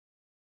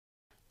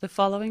The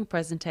following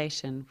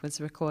presentation was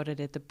recorded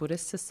at the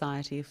Buddhist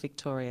Society of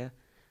Victoria,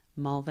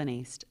 Malvern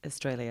East,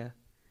 Australia.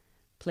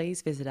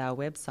 Please visit our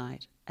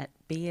website at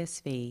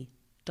bsv.net.au.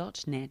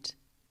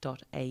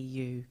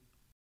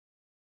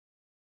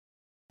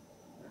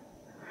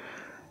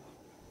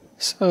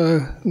 So,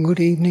 good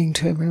evening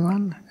to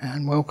everyone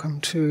and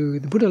welcome to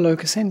the Buddha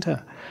Loka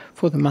Centre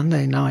for the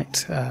Monday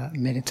night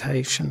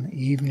meditation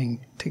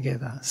evening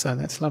together. So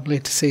that's lovely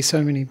to see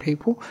so many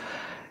people.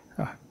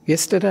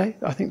 Yesterday,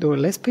 I think there were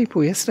less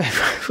people yesterday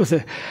for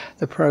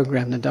the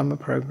program, the Dhamma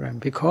program,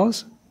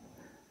 because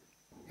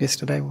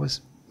yesterday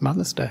was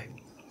Mother's Day.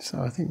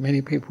 So I think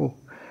many people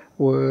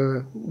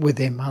were with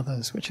their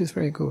mothers, which is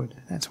very good.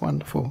 That's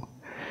wonderful.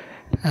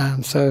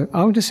 So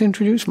I'll just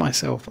introduce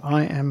myself.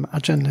 I am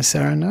Ajahn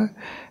Nissarano,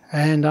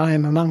 and I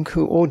am a monk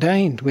who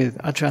ordained with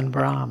Ajahn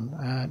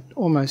Brahm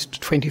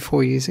almost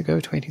 24 years ago,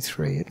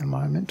 23 at the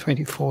moment,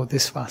 24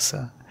 this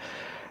Vasa.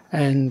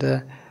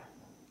 And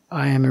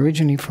I am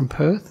originally from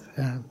Perth,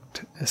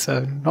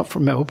 so not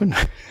from Melbourne.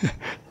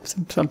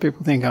 Some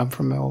people think I'm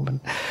from Melbourne.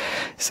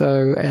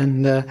 So,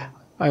 and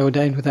I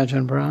ordained with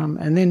Ajahn Brahm,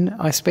 and then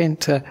I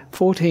spent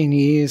 14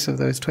 years of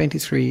those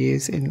 23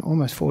 years,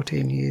 almost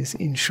 14 years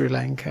in Sri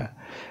Lanka.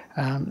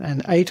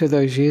 And 8 of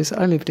those years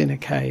I lived in a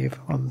cave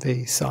on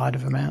the side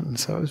of a mountain,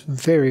 so it was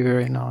very,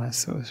 very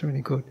nice. It was really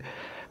good.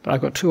 But I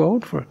got too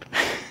old for it.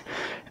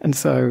 And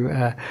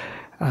so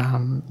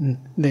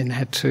then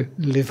had to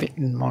live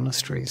in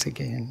monasteries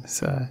again.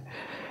 So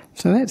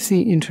that's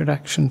the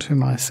introduction to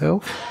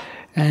myself.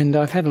 And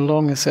I've had a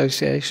long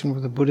association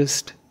with the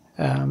Buddhist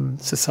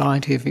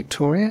Society of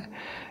Victoria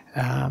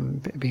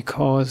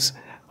because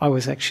I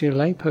was actually a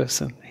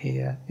layperson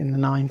here in the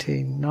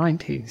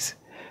 1990s.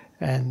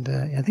 And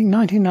I think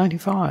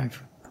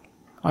 1995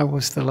 I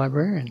was the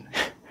librarian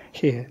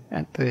here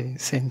at the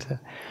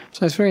centre.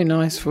 So it's very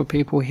nice for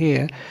people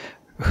here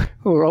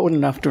who are old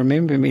enough to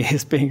remember me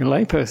as being a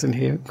layperson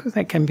here, because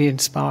that can be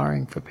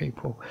inspiring for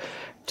people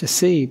to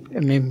see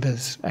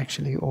members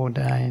actually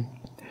ordain.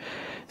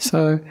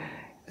 So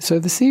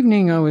this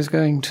evening I was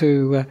going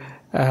to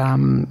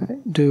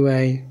do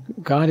a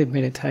guided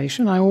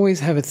meditation. I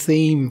always have a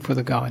theme for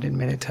the guided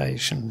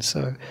meditation.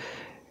 So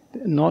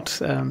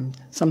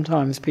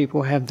sometimes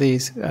people have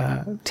these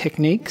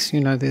techniques,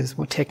 there's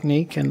a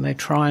technique and they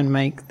try and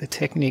make the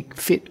technique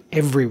fit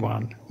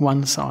everyone.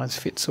 One size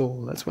fits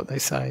all, that's what they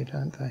say,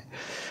 don't they?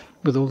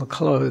 With all the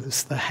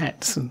clothes, the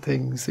hats and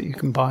things that you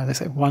can buy, they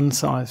say one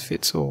size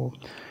fits all.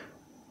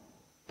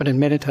 But in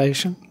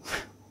meditation,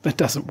 that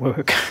doesn't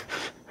work.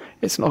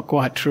 It's not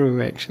quite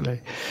true, actually.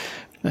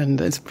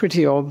 And it's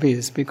pretty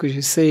obvious because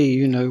you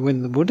see,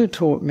 when the Buddha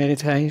taught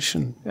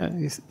meditation,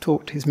 he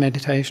taught his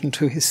meditation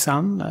to his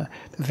son, the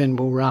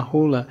Venerable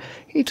Rahula,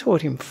 he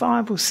taught him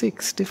 5 or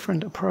 6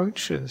 different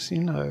approaches,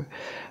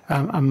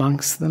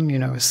 amongst them,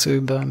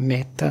 Asubha,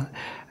 Metta,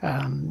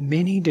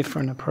 many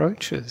different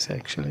approaches,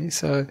 actually.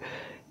 So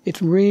it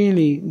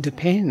really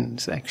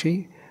depends,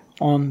 actually,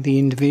 on the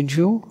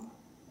individual.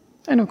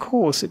 And of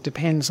course, it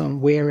depends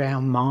on where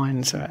our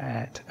minds are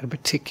at a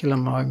particular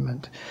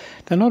moment.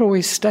 They're not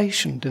always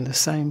stationed in the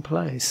same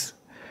place.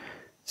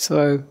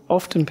 So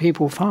often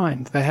people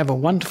find they have a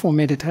wonderful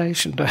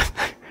meditation, don't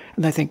they?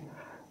 And they think,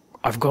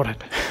 I've got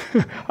it.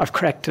 I've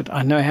cracked it.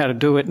 I know how to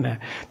do it now.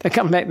 They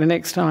come back the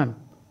next time.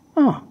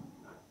 Oh,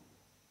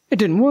 it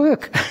didn't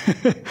work.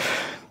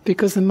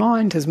 Because the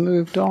mind has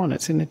moved on.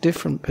 It's in a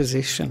different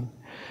position.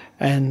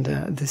 And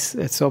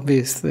it's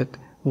obvious that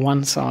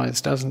one size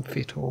doesn't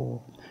fit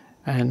all.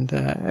 And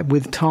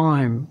with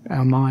time,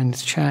 our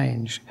minds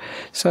change.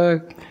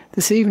 So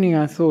this evening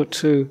I thought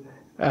to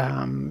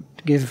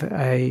give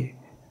a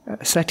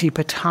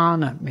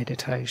Satipatthana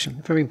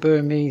meditation. Very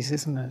Burmese,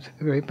 isn't it?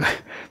 Very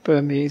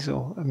Burmese,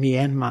 or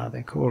Myanmar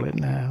they call it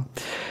now.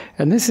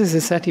 And this is a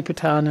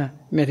Satipatthana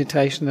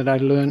meditation that I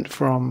learnt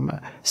from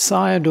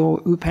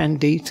Sayadaw U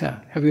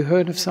Pandita. Have you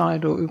heard of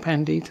Sayadaw U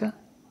Pandita?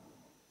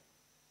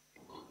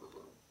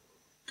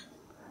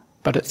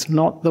 But it's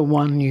not the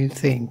one you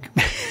think.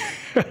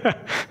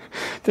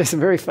 There's a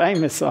very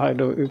famous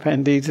Sayadaw U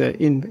Pandita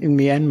in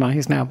Myanmar.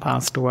 He's now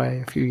passed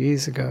away a few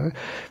years ago.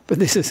 But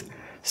this is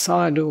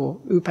Sayadaw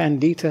U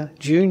Pandita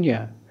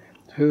Jr.,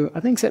 who I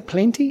think's at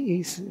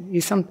Plenty.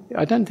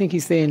 I don't think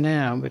he's there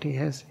now, but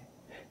I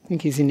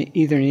think he's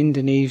either in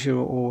Indonesia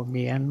or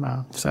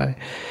Myanmar. So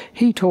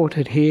he taught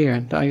it here,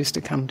 and I used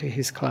to come to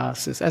his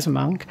classes as a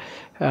monk,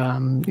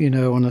 on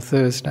a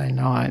Thursday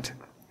night.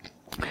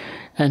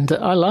 And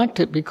I liked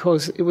it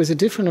because it was a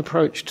different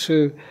approach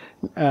to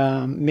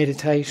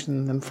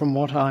meditation than from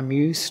what I'm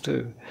used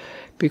to.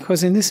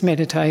 Because in this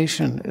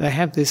meditation, they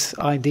have this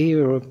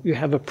idea of you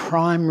have a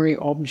primary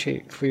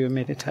object for your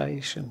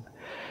meditation.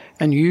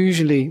 And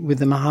usually with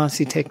the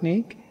Mahasi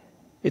technique,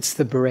 it's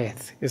the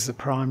breath is the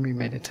primary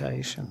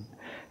meditation.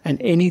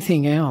 And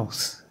anything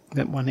else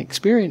that one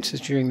experiences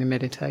during the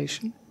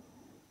meditation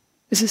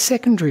is a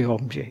secondary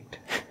object.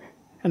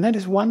 And that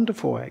is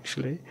wonderful,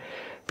 actually.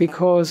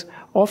 Because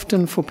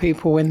often for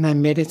people when they're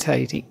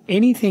meditating,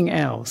 anything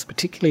else,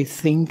 particularly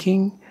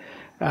thinking,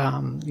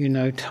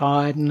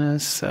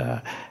 tiredness,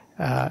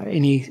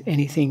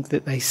 anything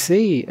that they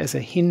see as a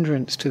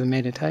hindrance to the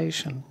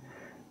meditation,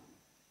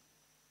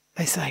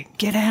 they say,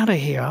 "Get out of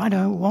here, I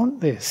don't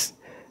want this."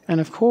 And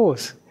of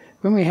course,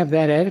 when we have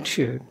that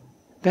attitude,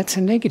 that's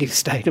a negative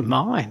state of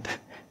mind.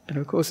 And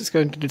of course it's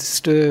going to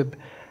disturb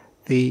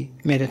the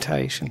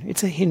meditation.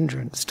 It's a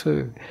hindrance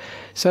too.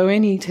 So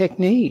any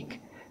technique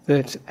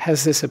that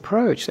has this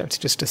approach, that's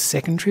just a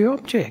secondary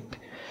object.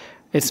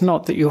 It's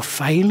not that you're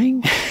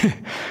failing,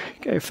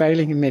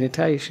 failing in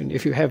meditation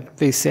if you have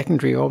these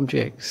secondary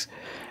objects.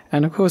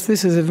 And of course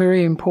this is a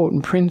very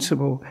important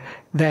principle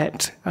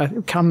that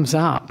comes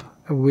up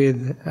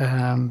with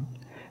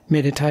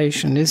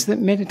meditation, is that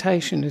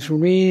meditation is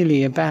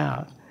really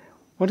about,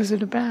 what is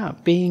it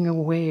about? Being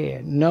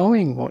aware,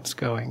 knowing what's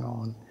going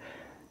on.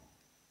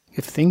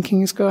 If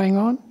thinking is going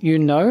on, you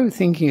know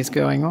thinking is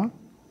going on,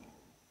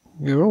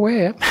 you're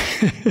aware.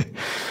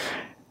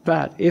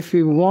 But if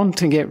you want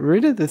to get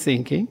rid of the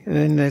thinking,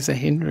 then there's a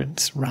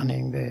hindrance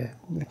running there,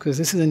 because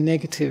this is a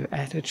negative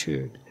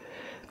attitude.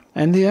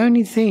 And the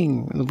only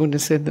thing, the Buddha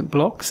said, that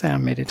blocks our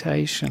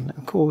meditation,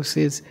 of course,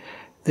 is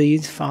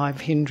these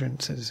 5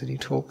 hindrances that he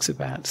talks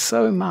about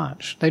so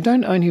much. They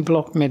don't only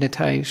block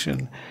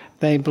meditation,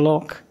 they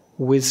block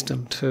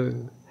wisdom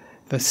too.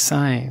 The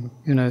same,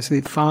 so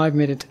the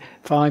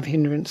 5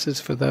 hindrances,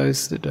 for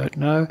those that don't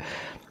know,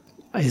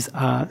 is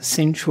our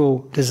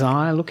sensual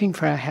desire, looking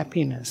for our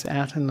happiness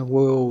out in the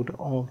world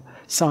of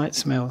sight,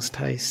 smells,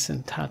 tastes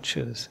and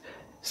touches.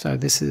 So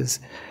this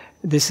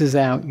is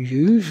our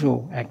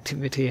usual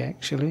activity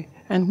actually.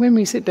 And when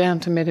we sit down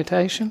to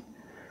meditation,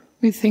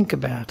 we think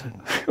about it.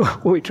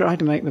 We try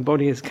to make the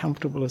body as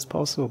comfortable as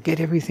possible, get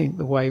everything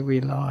the way we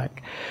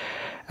like.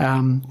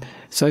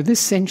 So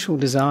this sensual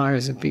desire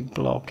is a big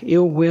block.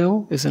 Ill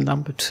will is a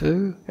number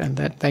 2, and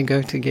that they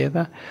go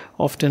together.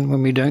 Often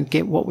when we don't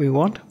get what we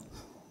want,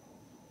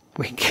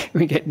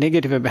 we get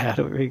negative about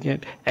it. We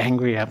get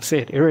angry,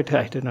 upset,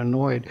 irritated,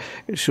 annoyed.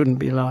 It shouldn't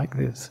be like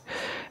this.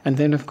 And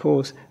then, of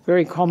course,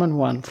 very common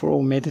one for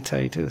all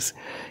meditators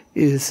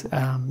is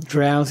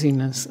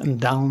drowsiness and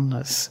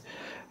dullness.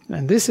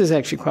 And this is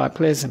actually quite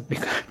pleasant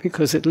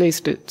because at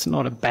least it's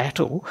not a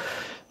battle.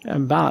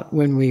 But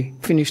when we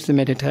finish the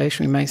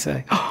meditation, we may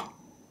say, "Oh,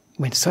 it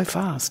went so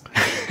fast."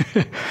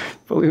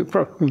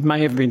 But we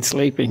may have been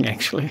sleeping,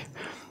 actually.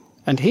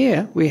 And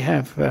here we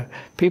have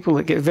people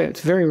that get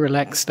it's a very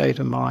relaxed state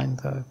of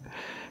mind, though.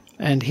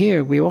 And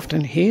here we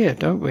often hear,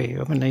 don't we,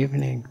 of an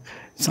evening,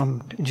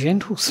 some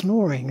gentle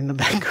snoring in the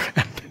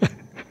background.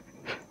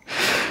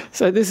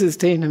 So this is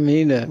tina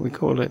mina, we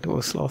call it,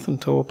 or sloth and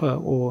torpor,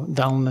 or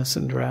dullness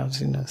and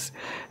drowsiness.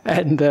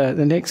 And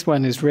the next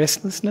one is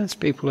restlessness.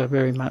 People are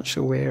very much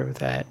aware of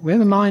that. Where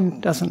the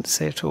mind doesn't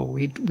settle,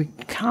 we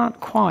can't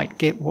quite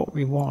get what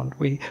we want.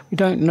 We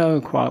don't know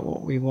quite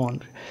what we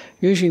want.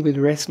 Usually with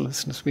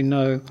restlessness, we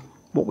know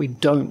what we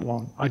don't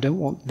want. I don't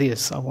want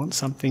this, I want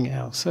something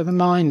else. So the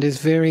mind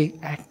is very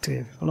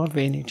active, a lot of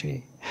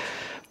energy.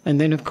 And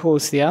then, of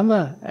course, the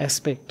other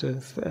aspect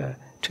of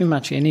too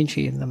much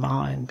energy in the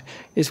mind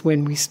is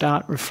when we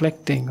start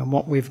reflecting on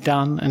what we've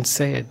done and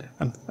said,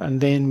 and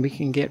then we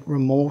can get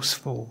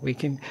remorseful. We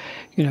can,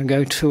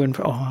 go to and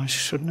fro, I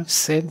shouldn't have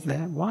said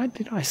that. Why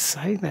did I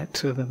say that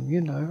to them?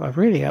 I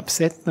really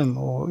upset them,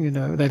 or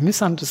they've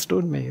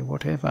misunderstood me, or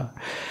whatever.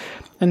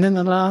 And then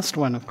the last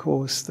one, of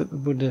course, that the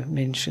Buddha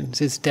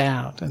mentions is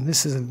doubt, and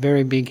this is a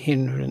very big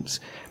hindrance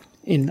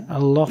in a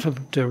lot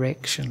of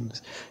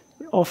directions.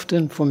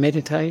 Often for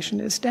meditation,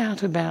 it's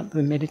doubt about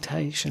the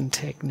meditation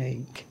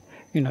technique.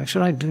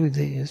 Should I do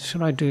this?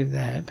 Should I do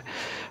that?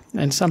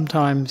 And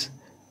sometimes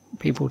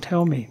people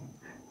tell me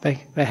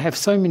they have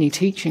so many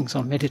teachings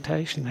on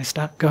meditation, they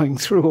start going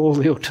through all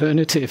the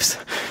alternatives.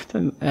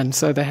 And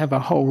so they have a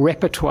whole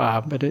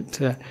repertoire, but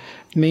it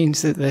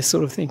means that they're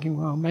sort of thinking,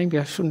 well, maybe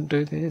I shouldn't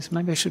do this,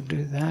 maybe I should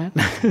do that.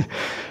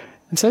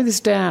 And so this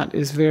doubt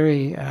is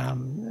very,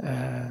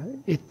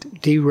 it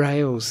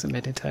derails the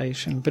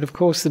meditation. But of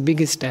course the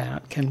biggest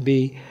doubt can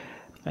be,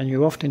 and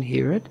you often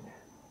hear it,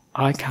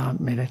 I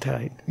can't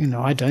meditate.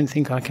 I don't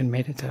think I can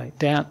meditate.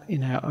 Doubt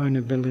in our own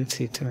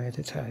ability to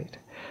meditate.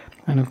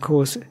 And of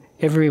course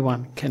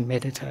everyone can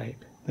meditate.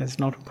 There's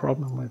not a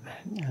problem with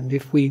that. And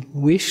if we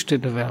wish to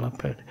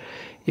develop it,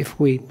 if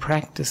we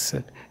practice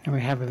it, and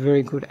we have a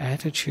very good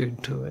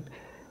attitude to it,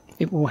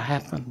 it will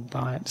happen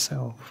by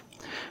itself.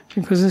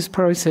 Because this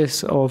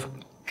process of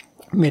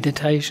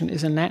meditation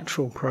is a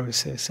natural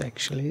process,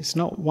 actually. It's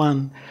not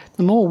one.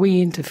 The more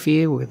we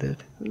interfere with it,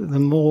 the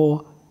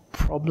more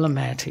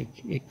problematic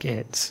it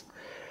gets.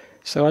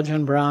 So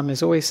Ajahn Brahm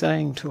is always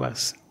saying to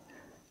us,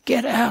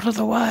 get out of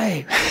the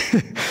way,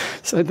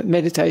 so that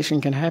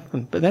meditation can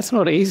happen. But that's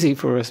not easy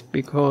for us,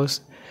 because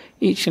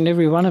each and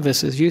every one of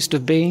us is used to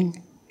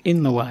being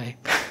in the way.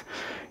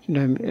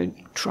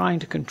 Trying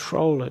to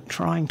control it,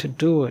 trying to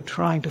do it,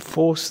 trying to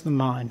force the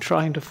mind,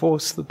 trying to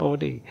force the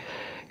body,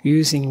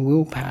 using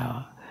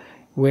willpower.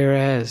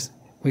 Whereas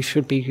we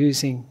should be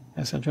using,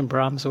 as Ajahn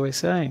Brahm's always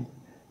saying,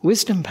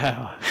 wisdom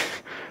power,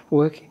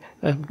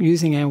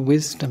 using our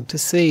wisdom to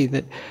see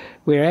that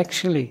we're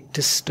actually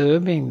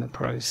disturbing the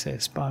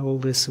process by all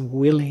this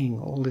willing,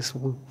 all this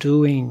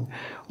doing,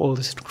 all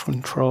this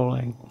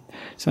controlling.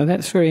 So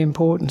that's very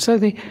important. So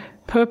the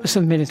purpose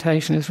of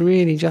meditation is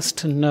really just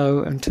to know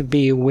and to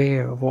be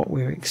aware of what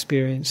we're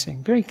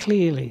experiencing very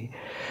clearly.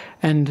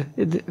 And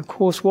of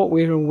course what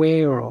we're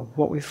aware of,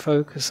 what we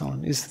focus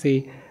on, is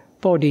the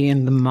body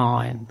and the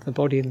mind. The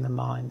body and the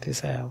mind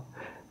is our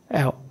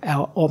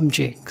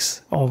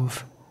objects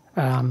of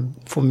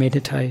for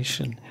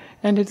meditation.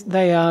 And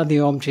they are the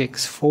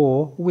objects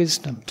for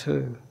wisdom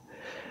too.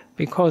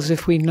 Because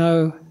if we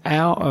know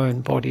our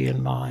own body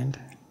and mind,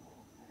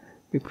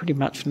 we pretty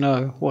much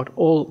know what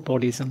all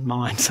bodies and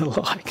minds are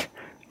like.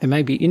 There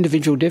may be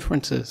individual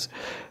differences,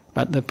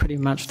 but pretty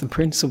much the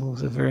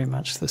principles are very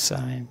much the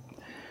same.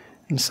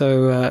 And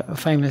so a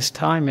famous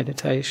Thai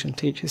meditation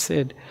teacher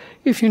said,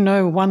 if you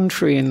know one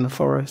tree in the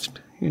forest,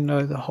 you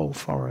know the whole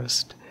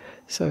forest.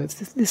 So it's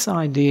this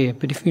idea,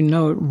 but if you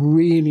know it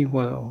really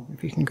well,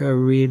 if you can go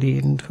really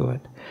into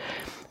it.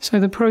 So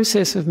the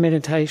process of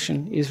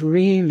meditation is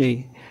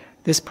really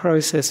this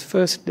process.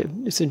 First,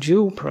 it's a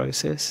dual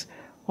process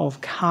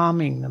of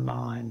calming the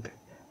mind,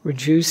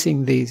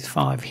 reducing these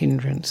 5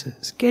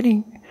 hindrances,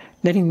 getting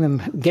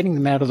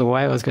them out of the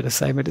way, I was going to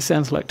say, but it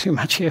sounds like too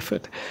much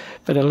effort,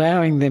 but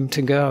allowing them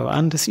to go,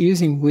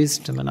 using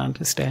wisdom and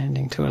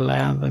understanding to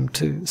allow them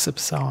to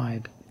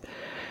subside.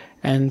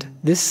 And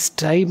this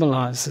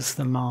stabilizes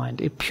the mind.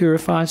 It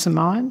purifies the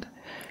mind,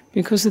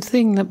 because the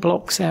thing that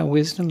blocks our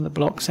wisdom, that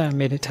blocks our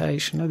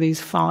meditation, are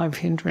these 5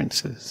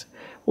 hindrances,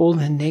 all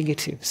the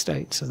negative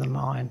states of the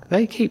mind.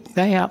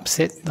 They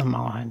upset the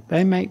mind.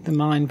 They make the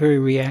mind very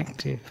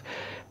reactive.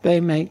 They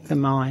make the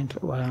mind,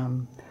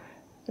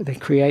 they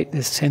create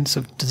this sense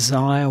of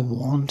desire,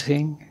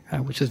 wanting,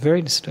 which is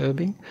very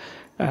disturbing,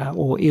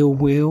 or ill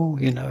will,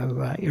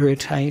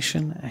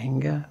 irritation,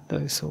 anger,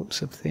 those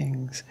sorts of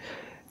things.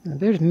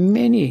 There's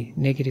many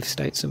negative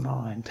states of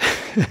mind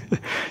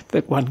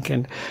that one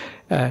can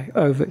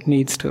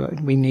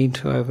we need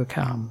to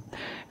overcome,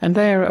 and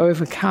they are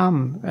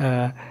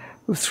overcome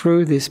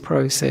through this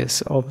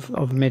process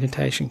of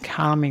meditation,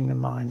 calming the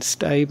mind,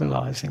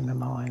 stabilizing the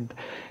mind,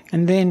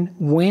 and then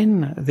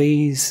when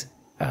these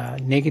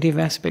negative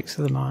aspects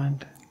of the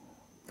mind,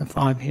 the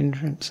 5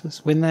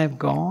 hindrances, when they've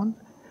gone,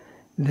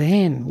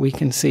 then we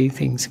can see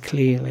things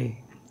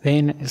clearly.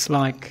 Then it's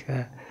like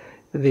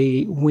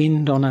the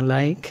wind on a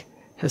lake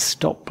has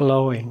stopped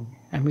blowing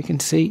and we can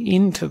see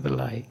into the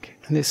lake.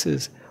 And this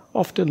is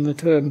often the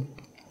term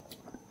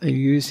they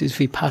use is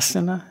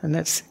vipassana, and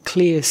that's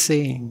clear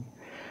seeing.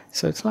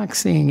 So it's like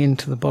seeing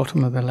into the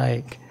bottom of the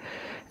lake.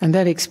 And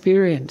that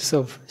experience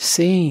of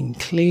seeing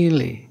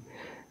clearly,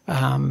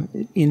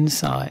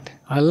 insight.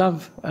 I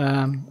love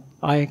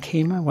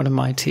Ayakema, one of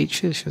my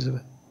teachers. She was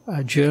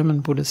a German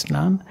Buddhist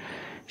nun.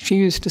 She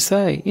used to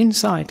say,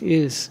 insight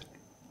is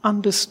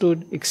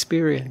understood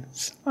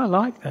experience. I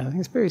like that. I think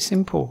it's very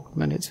simple. I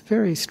mean, it's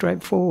very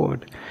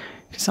straightforward.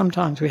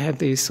 Sometimes we have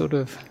these sort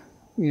of,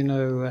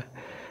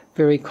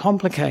 very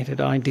complicated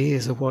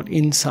ideas of what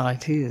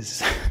insight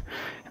is.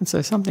 And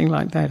so something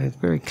like that is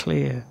very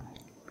clear.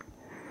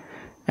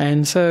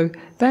 And so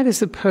that is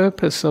the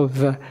purpose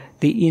of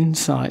the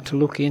insight, to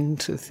look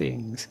into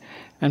things.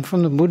 And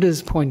from the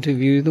Buddha's point of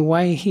view, the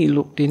way he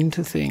looked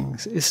into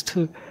things is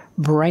to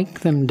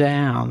break them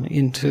down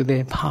into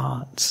their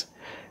parts.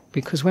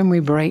 Because when we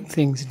break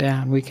things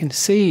down, we can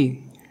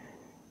see,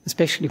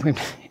 especially when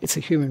it's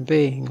a human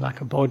being,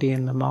 like a body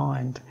and the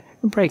mind,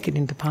 and break it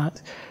into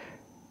parts.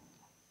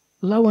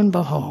 Lo and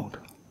behold,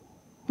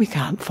 we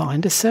can't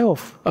find a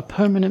self, a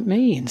permanent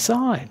me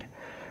inside.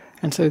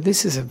 And so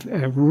this is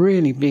a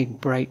really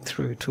big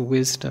breakthrough to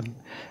wisdom.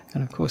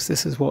 And of course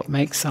this is what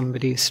makes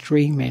somebody a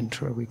stream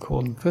enterer, we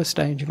call them, first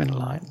stage of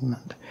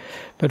enlightenment.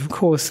 But of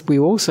course we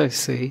also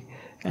see,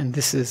 and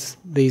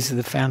these are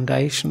the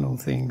foundational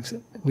things,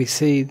 we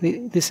see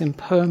this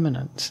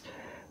impermanence,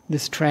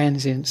 this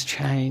transience,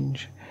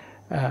 change,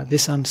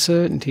 this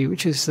uncertainty,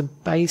 which is the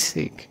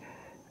basic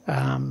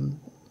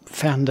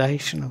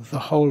foundation of the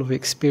whole of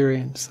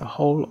experience, the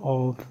whole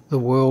of the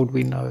world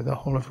we know, the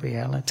whole of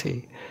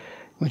reality,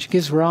 which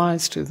gives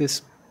rise to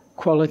this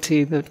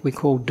quality that we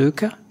call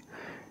dukkha,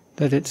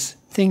 that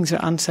things are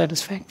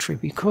unsatisfactory,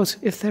 because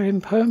if they're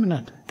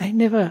impermanent, they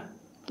never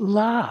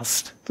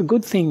last. The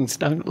good things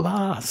don't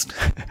last.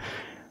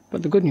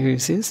 But the good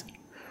news is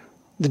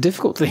the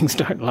difficult things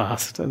don't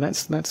last, and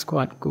that's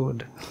quite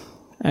good.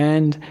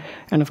 And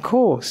of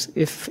course,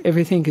 if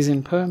everything is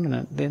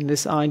impermanent, then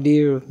this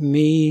idea of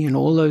me and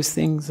all those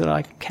things that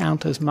I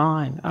count as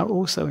mine are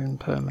also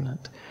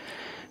impermanent.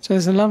 So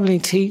there's a lovely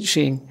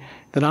teaching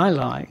that I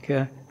like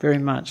very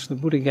much. The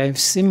Buddha gave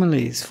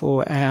similes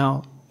for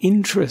our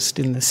interest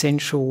in the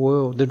sensual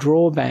world, the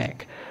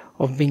drawback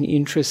of being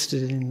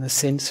interested in the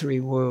sensory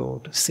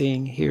world,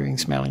 seeing, hearing,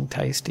 smelling,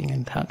 tasting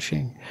and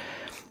touching.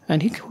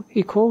 And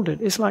he called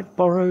it's like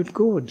borrowed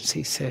goods,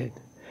 he said.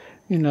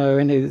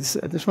 And it's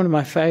one of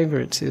my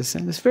favourites,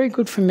 and it's very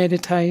good for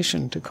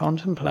meditation to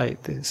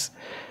contemplate this,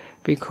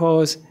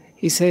 because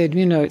he said,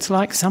 it's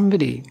like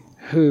somebody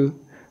who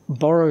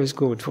borrows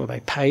goods, or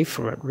they pay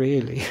for it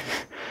really,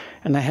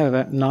 and they have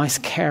a nice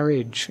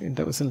carriage.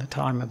 That was in the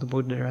time of the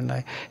Buddha, and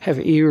they have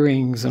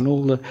earrings and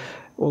all the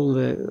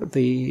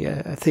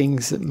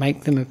things that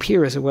make them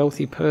appear as a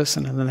wealthy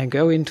person, and then they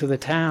go into the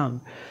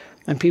town,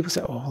 and people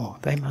say, "Oh,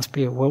 they must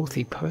be a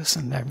wealthy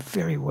person. They're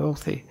very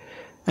wealthy,"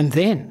 and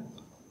then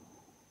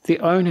the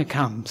owner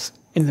comes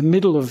in the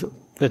middle of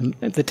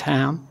the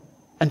town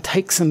and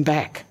takes them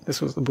back.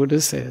 That's what the Buddha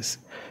says.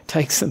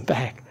 Takes them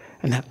back.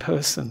 And that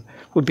person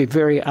would be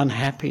very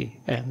unhappy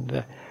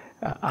and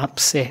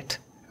upset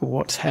at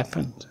what's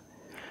happened.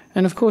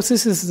 And of course,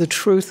 this is the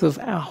truth of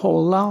our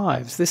whole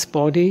lives. This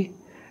body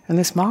and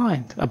this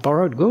mind are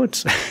borrowed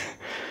goods.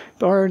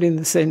 Borrowed in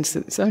the sense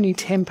that it's only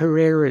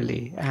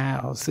temporarily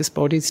ours. This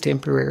body's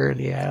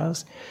temporarily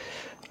ours.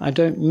 I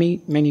don't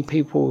meet many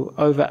people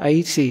over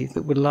 80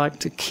 that would like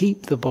to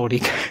keep the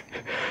body.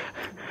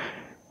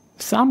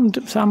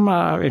 Some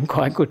are in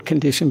quite good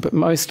condition, but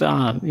most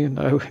aren't. You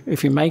know,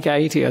 if you make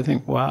 80, I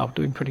think, wow,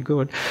 doing pretty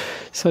good.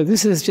 So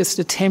this is just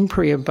a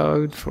temporary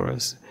abode for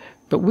us.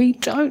 But we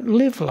don't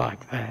live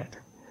like that.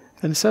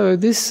 And so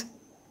this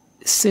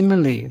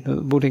simile that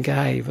the Buddha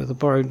gave of the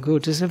borrowed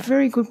goods is a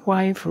very good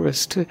way for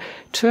us to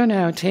turn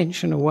our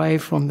attention away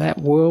from that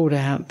world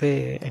out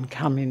there and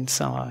come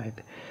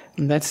inside.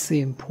 And that's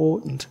the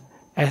important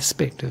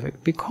aspect of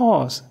it,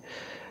 because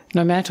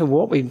no matter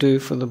what we do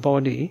for the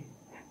body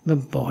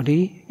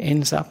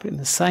ends up in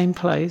the same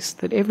place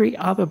that every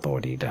other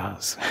body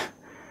does.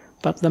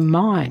 But the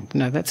mind,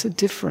 no, that's a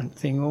different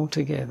thing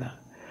altogether.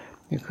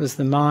 Because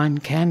the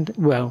mind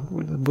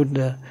the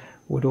Buddha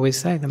would always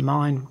say, the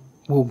mind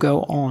will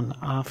go on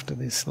after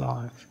this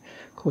life.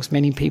 Of course,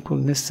 many people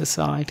in this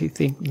society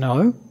think,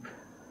 no,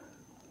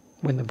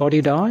 when the body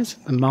dies,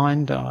 the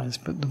mind dies.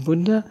 But the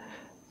Buddha,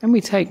 and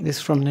we take this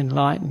from an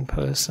enlightened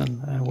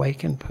person, an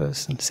awakened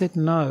person, said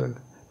no,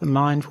 the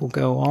mind will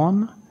go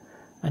on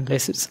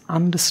unless it's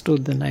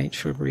understood the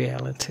nature of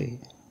reality.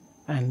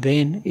 And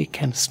then it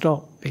can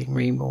stop being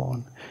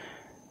reborn.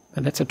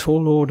 But that's a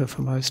tall order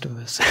for most of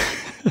us.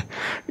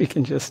 We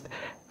can just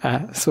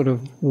sort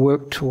of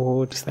work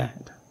towards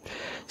that.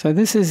 So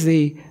this is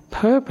the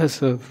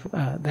purpose of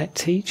that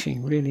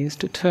teaching, really, is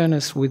to turn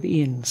us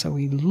within. So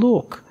we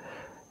look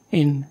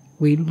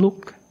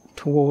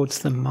towards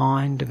the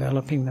mind,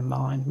 developing the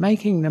mind,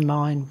 making the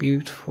mind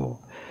beautiful.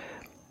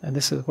 And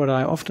this is what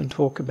I often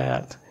talk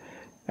about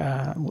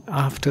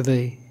after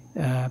the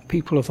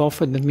people have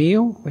offered the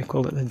meal. We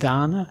call it the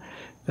dana,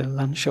 the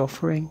lunch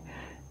offering.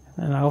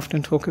 And I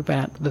often talk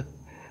about the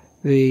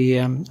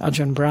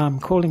Ajahn Brahm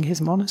calling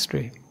his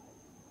monastery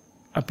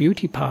a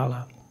beauty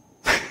parlour.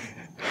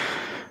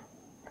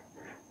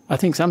 I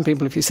think some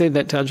people, if you said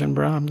that to Ajahn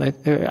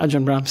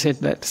Brahm said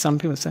that to some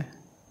people, say,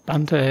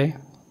 Bhante,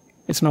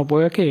 it's not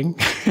working.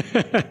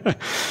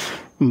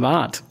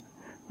 But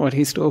what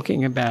he's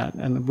talking about,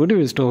 and the Buddha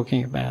is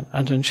talking about,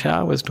 Ajahn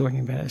Chah was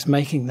talking about, is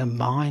making the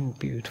mind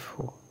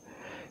beautiful.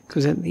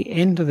 Because at the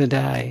end of the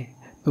day,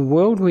 the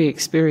world we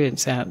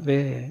experience out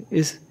there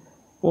is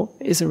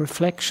a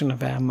reflection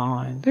of our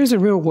mind. There's a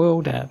real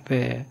world out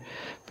there,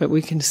 but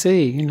we can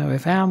see,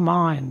 if our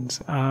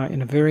minds are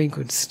in a very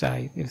good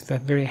state, if they're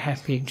very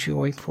happy,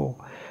 joyful,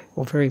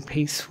 or very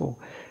peaceful,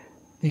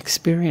 the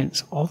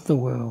experience of the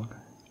world,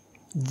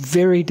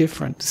 very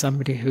different to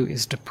somebody who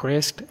is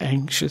depressed,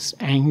 anxious,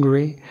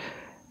 angry.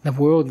 The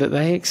world that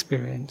they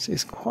experience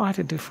is quite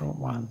a different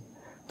one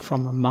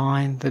from a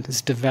mind that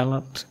has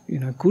developed,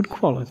 good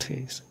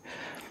qualities.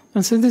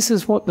 And so this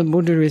is what the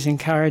Buddha is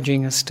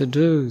encouraging us to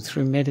do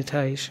through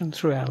meditation,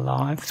 through our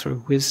life,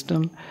 through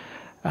wisdom,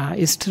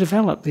 is to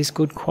develop these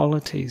good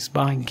qualities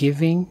by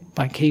giving,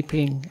 by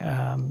keeping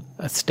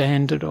a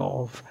standard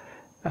of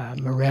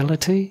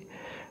morality,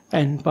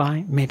 and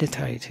by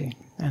meditating,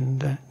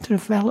 and to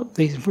develop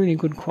these really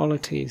good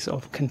qualities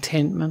of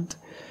contentment,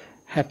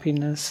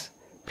 happiness,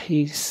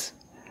 peace,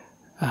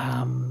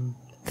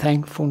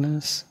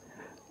 thankfulness,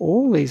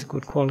 all these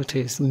good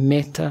qualities,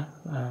 metta,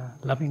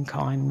 loving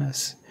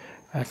kindness,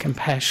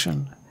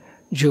 compassion,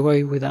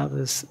 joy with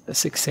others,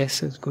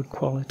 successes, good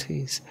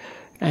qualities,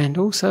 and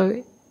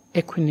also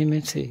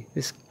equanimity,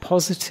 this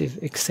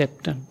positive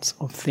acceptance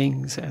of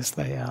things as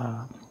they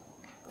are.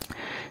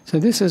 So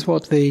this is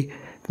what the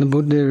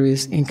Buddha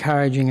is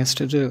encouraging us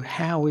to do,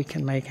 how we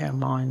can make our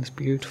minds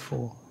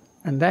beautiful.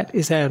 And that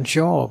is our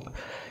job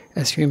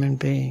as human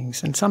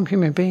beings. And some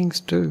human beings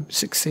do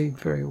succeed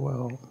very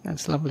well.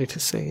 That's lovely to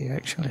see,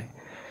 actually.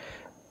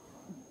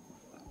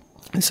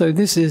 And so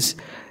this is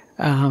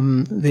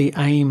the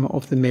aim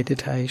of the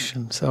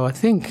meditation. So I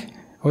think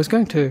I was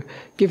going to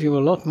give you a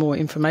lot more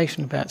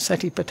information about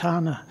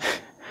Satipatthana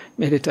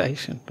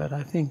meditation, but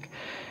I think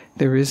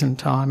there isn't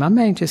time. I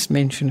may just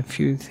mention a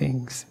few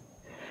things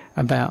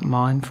about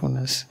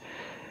mindfulness.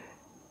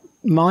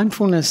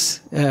 Mindfulness,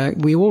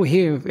 we all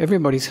hear,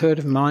 everybody's heard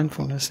of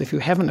mindfulness. If you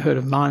haven't heard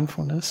of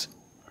mindfulness,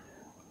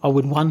 I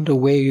would wonder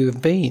where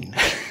you've been.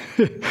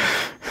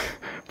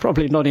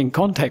 Probably not in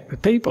contact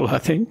with people, I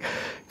think,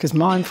 because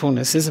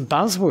mindfulness is a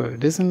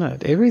buzzword, isn't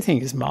it? Everything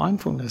is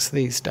mindfulness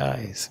these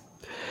days.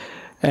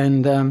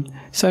 And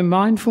so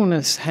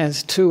mindfulness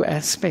has two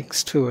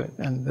aspects to it,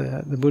 and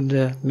the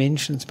Buddha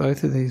mentions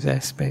both of these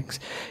aspects.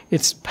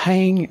 It's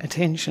paying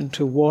attention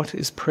to what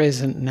is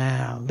present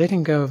now,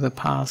 letting go of the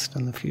past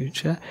and the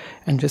future,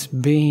 and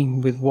just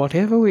being with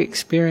whatever we're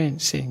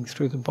experiencing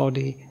through the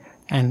body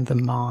and the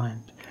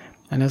mind.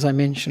 And as I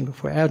mentioned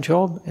before, our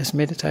job as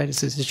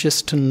meditators is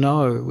just to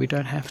know. We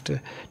don't have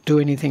to do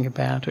anything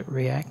about it,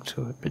 react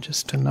to it, but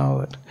just to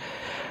know it.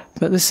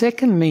 But the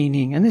second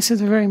meaning, and this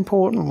is a very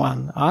important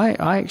one, I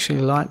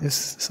actually like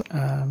this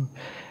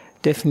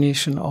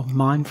definition of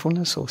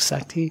mindfulness or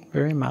sati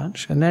very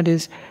much, and that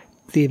is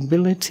the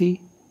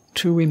ability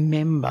to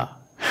remember.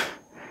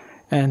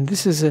 And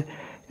this is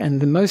and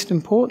the most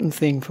important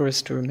thing for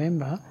us to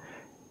remember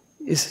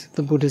is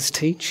the Buddha's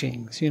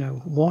teachings,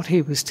 what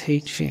he was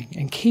teaching,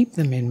 and keep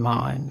them in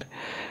mind.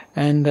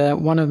 And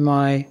one of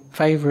my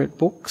favourite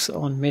books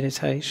on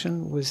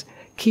meditation was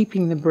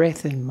Keeping the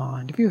Breath in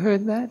Mind. Have you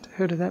heard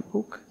of that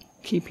book?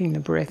 Keeping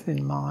the Breath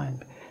in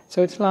Mind.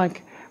 So it's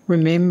like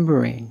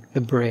remembering the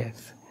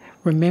breath,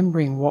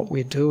 remembering what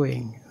we're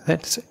doing.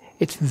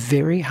 It's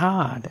very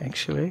hard,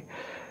 actually.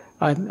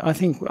 I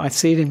think I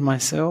see it in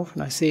myself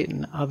and I see it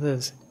in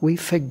others. We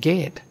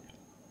forget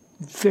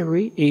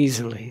very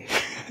easily.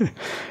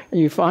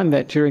 And you find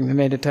that during the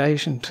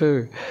meditation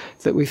too,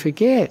 that we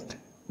forget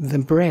the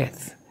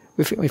breath,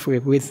 if we're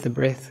with the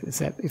breath,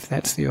 if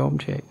that's the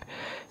object.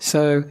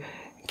 So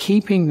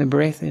keeping the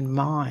breath in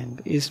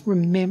mind is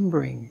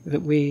remembering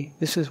that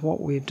this is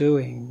what we're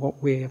doing,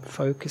 what we're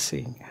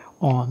focusing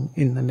on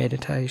in the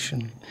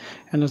meditation.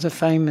 And there's a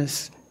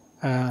famous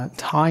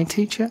Thai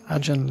teacher,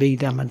 Ajahn Lee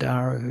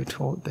Dhammadhara, who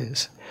taught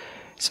this.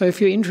 So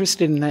if you're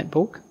interested in that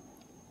book,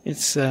 I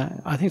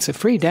think it's a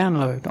free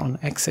download on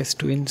Access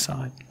to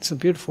Insight. It's a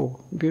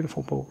beautiful,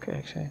 beautiful book,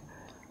 actually.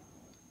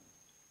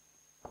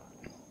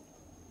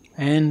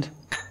 And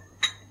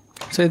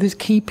so this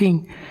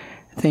keeping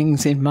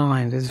things in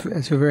mind is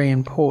a very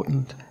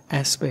important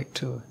aspect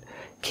to it.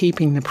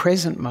 Keeping the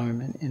present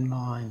moment in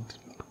mind.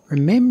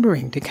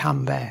 Remembering to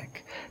come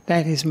back.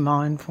 That is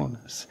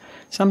mindfulness.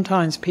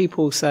 Sometimes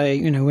people say,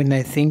 when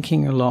they're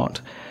thinking a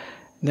lot,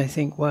 they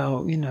think,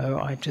 well,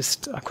 I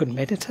couldn't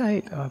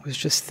meditate, I was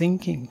just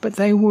thinking. But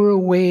they were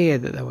aware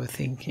that they were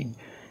thinking.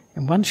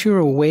 And once you're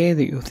aware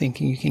that you're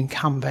thinking, you can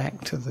come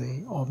back to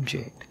the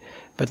object.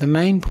 But the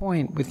main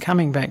point with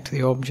coming back to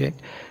the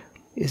object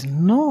is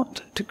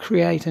not to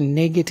create a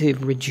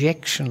negative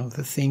rejection of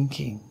the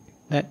thinking.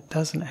 That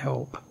doesn't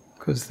help,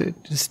 because it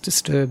just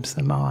disturbs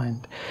the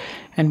mind.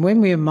 And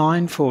when we are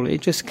mindful,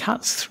 it just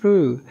cuts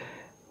through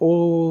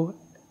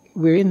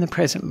we're in the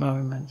present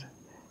moment.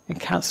 It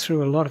cuts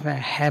through a lot of our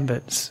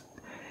habits.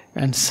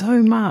 And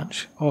so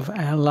much of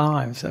our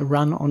lives are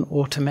run on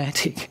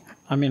automatic.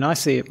 I mean, I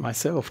see it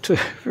myself too,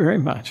 very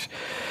much.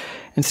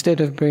 Instead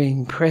of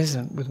being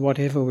present with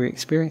whatever we're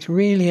experiencing,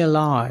 really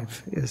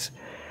alive is.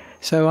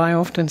 So I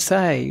often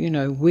say,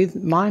 with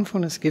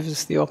mindfulness gives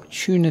us the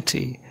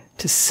opportunity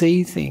to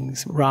see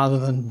things rather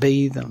than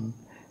be them,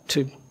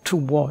 to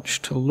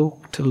watch, to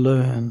look, to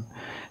learn,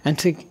 and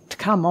to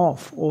come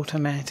off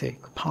automatic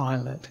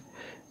pilot.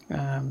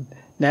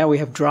 Now we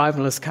have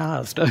driverless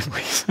cars, don't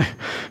we?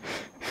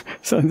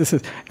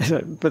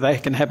 But they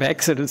can have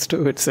accidents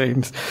too, it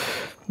seems.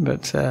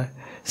 But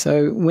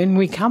so when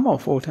we come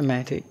off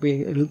automatic,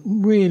 we're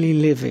really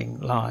living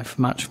life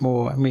much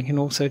more, and we can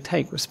also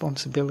take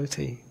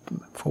responsibility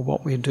for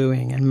what we're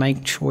doing and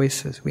make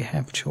choices. We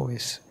have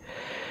choice.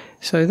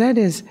 So that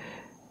is,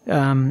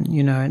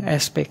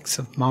 aspects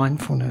of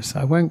mindfulness.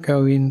 I won't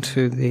go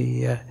into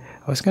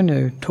I was going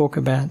to talk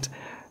about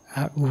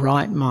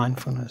right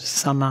mindfulness,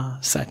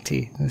 samma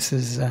sati. This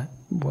is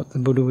what the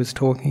Buddha was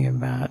talking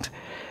about.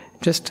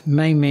 Just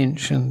may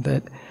mention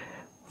that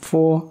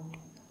for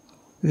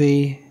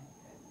the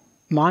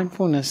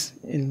mindfulness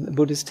in the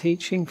Buddha's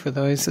teaching, for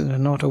those that are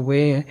not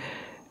aware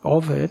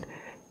of it,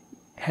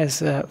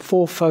 has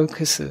 4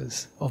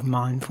 focuses of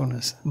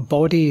mindfulness.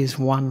 Body is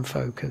one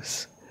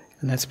focus,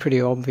 and that's pretty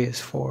obvious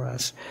for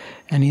us.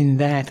 And in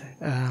that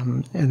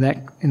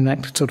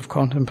sort of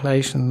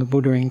contemplation, the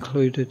Buddha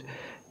included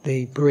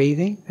the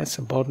breathing, that's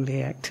a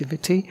bodily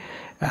activity,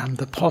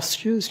 the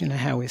postures,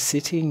 how we're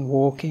sitting,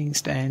 walking,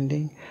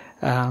 standing,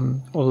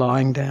 or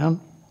lying down,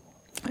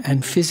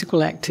 and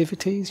physical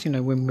activities,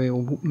 when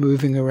we're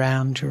moving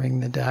around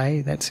during the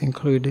day, that's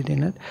included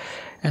in it,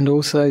 and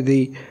also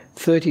the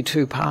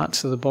 32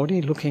 parts of the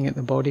body, looking at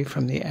the body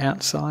from the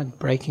outside,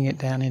 breaking it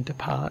down into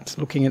parts,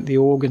 looking at the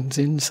organs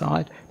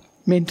inside,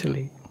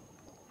 mentally,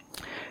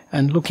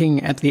 and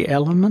looking at the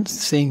elements,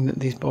 seeing that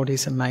these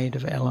bodies are made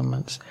of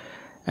elements,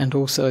 and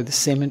also the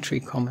cemetery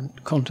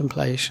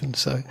contemplation.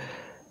 So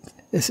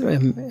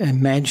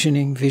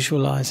imagining,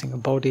 visualizing a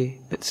body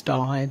that's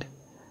died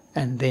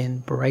and then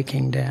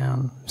breaking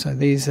down. So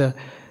these are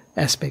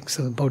aspects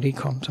of the body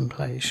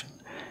contemplation.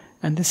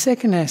 And the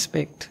second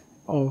aspect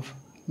of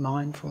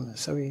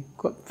mindfulness, so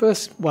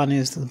first one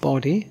is the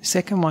body,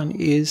 second one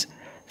is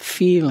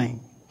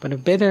feeling, but a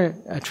better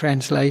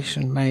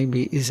translation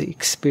maybe is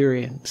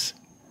experience,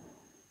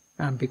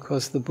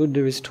 because the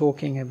Buddha is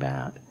talking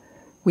about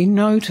we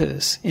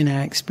notice in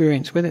our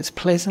experience whether it's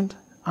pleasant,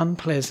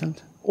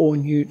 unpleasant, or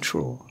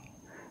neutral.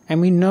 And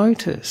we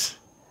notice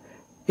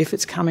if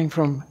it's coming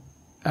from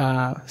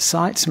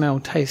sight, smell,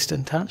 taste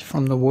and touch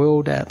from the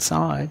world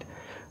outside,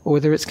 or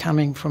whether it's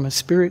coming from a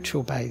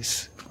spiritual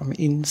base, from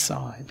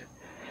inside.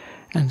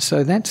 And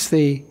so that's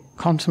the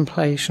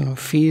contemplation or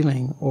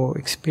feeling or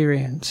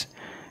experience.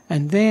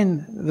 And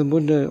then the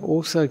Buddha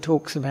also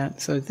talks about,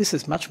 so this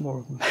is much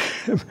more,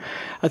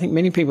 I think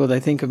many people, they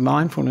think of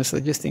mindfulness,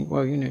 they just think,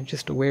 well,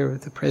 just aware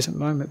of the present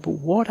moment. But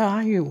what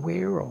are you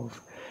aware of?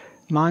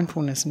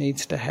 Mindfulness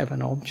needs to have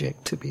an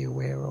object to be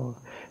aware of.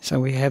 So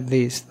we have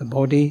the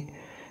body,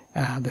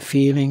 the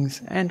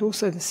feelings, and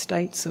also the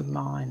states of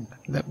mind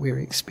that we're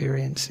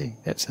experiencing.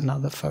 That's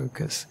another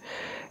focus.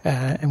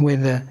 And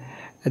whether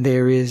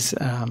there is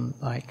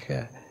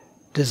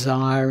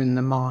desire in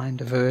the mind,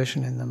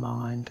 aversion in the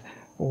mind,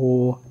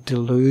 or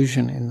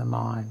delusion in the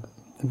mind.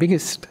 The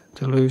biggest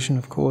delusion,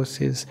 of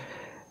course, is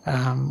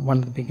one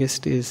of the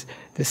biggest is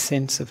the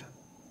sense of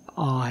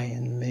I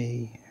and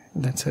me.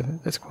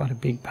 That's quite a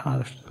big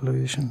part of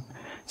delusion.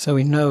 So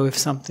we know if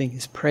something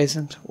is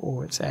present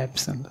or it's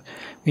absent.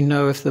 We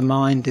know if the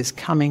mind is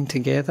coming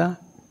together,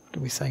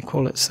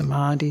 call it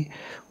samadhi,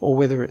 or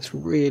whether it's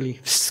really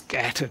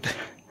scattered.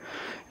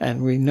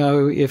 And we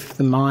know if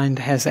the mind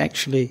has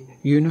actually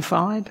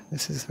unified,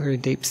 this is very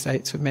deep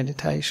states of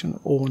meditation,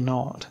 or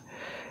not.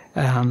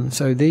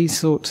 So these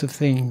sorts of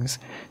things.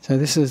 So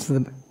this is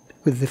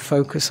with the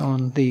focus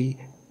on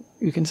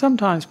you can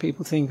sometimes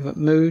people think of it,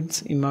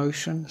 moods,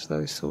 emotions,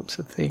 those sorts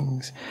of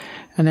things.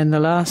 And then the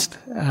last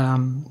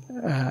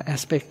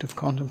aspect of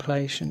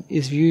contemplation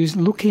is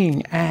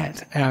looking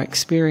at our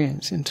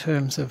experience in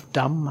terms of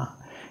Dhamma,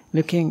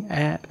 looking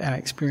at our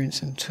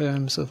experience in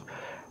terms of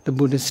the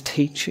Buddha's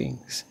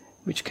teachings,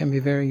 which can be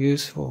very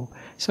useful.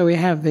 So we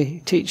have the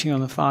teaching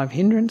on the 5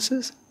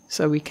 hindrances,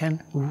 so we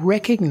can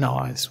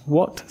recognise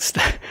what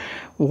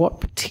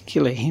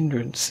particular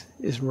hindrance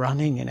is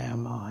running in our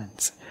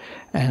minds.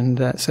 And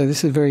so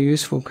this is very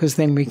useful because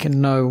then we can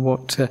know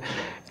what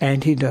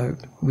antidote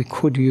we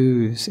could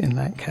use in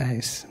that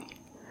case.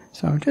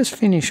 So I'll just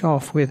finish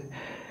off with,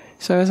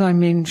 so as I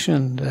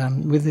mentioned,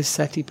 with this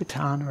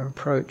Satipatthana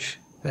approach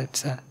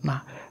that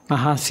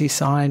Mahasi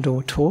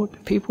Sayadaw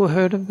taught. People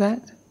heard of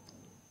that?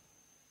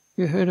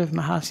 You heard of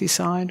Mahasi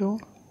Sayadaw?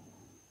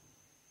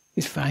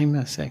 He's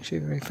famous, actually,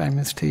 a very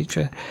famous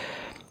teacher.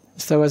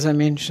 So as I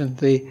mentioned,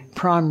 the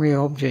primary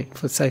object,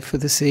 for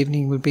this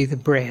evening, would be the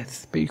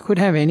breath. But you could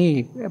have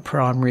any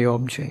primary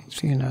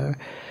object,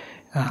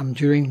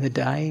 during the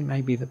day,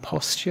 maybe the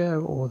posture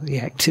or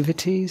the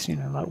activities,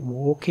 like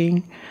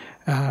walking,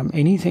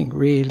 anything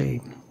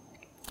really.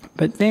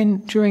 But then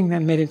during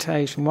that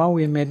meditation, while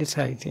we're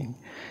meditating,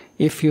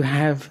 if you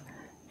have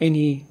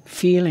any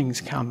feelings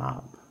come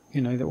up,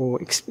 or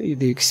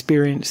the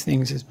experience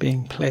things as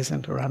being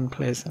pleasant or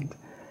unpleasant,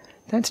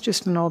 that's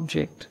just an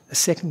object, a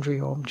secondary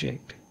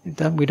object.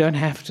 We don't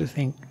have to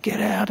think, get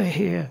out of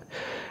here.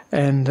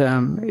 And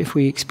if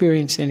we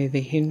experience any of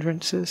the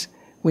hindrances,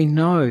 we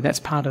know that's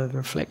part of the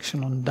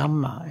reflection on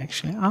Dhamma,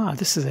 actually.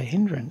 This is a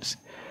hindrance.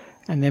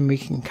 And then we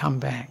can come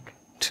back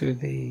to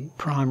the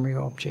primary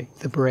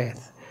object, the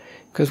breath.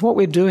 Because what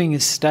we're doing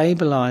is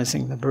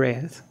stabilising the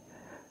breath,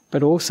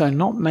 but also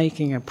not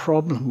making a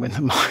problem when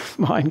the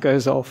mind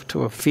goes off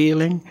to a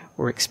feeling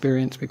or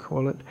experience, we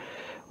call it,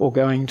 or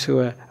going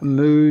to a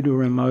mood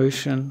or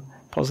emotion,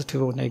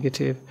 positive or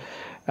negative,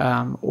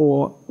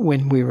 or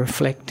when we're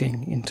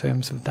reflecting in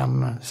terms of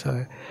Dhamma.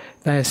 So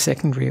they are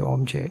secondary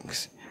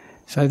objects.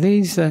 So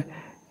these are,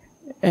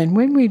 and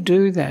when we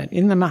do that,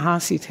 in the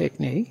Mahasi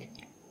technique,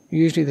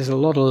 usually there's a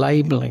lot of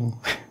labelling,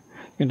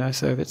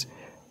 so if it's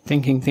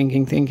thinking,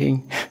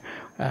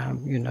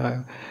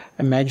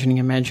 imagining,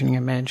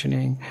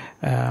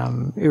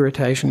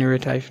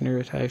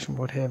 irritation,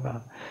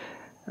 whatever.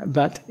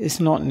 But it's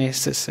not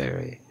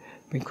necessary,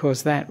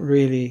 because that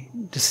really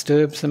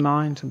disturbs the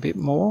mind a bit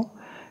more.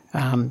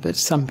 But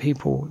some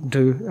people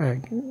do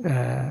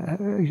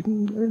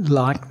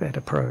like that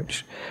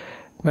approach.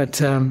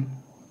 But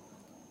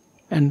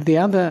and the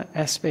other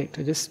aspect,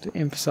 just to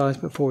emphasise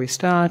before we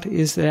start,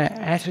 is that our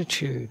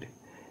attitude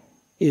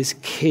is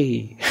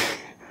key,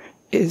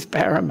 is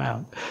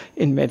paramount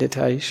in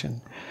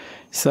meditation.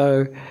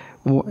 So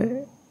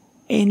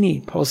any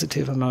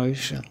positive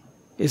emotion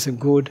is a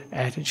good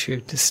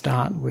attitude to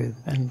start with.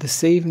 And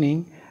this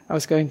evening I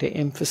was going to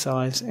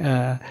emphasise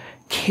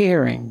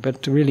caring,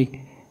 but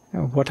really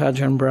what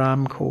Ajahn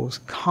Brahm calls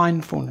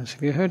kindfulness.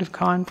 Have you heard of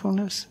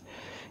kindfulness?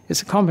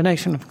 It's a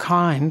combination of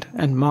kind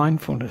and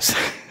mindfulness.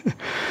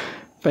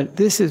 But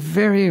this is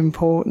very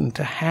important,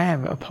 to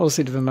have a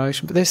positive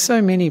emotion. But there's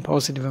so many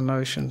positive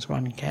emotions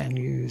one can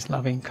use: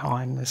 loving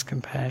kindness,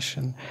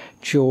 compassion,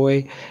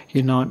 joy.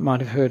 You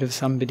might have heard of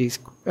somebody's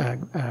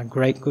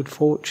great good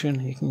fortune.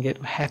 You can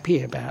get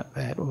happy about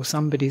that. Or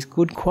somebody's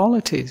good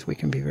qualities we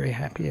can be very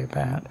happy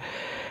about.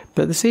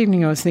 But this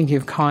evening I was thinking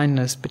of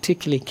kindness,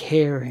 particularly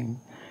caring,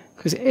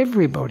 because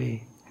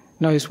everybody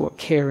knows what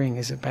caring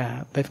is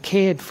about. They've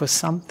cared for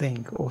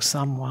something or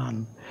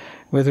someone,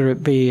 whether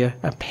it be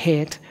a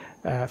pet,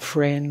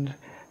 friend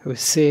who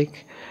is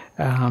sick,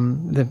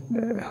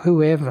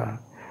 whoever.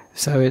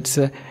 So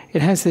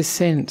it has this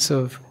sense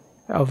of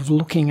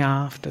looking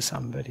after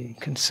somebody,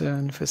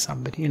 concern for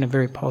somebody in a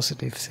very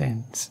positive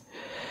sense.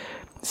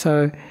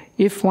 So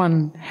if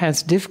one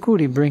has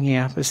difficulty bringing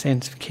up a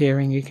sense of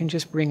caring, you can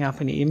just bring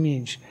up an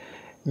image.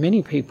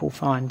 Many people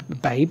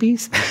find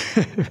babies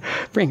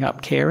bring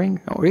up caring,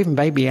 or even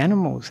baby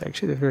animals,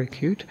 actually, they're very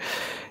cute.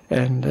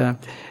 And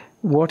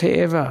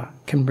whatever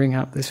can bring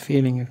up this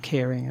feeling of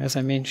caring. As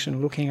I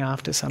mentioned, looking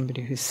after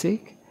somebody who's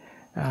sick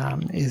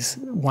is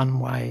one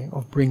way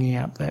of bringing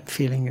up that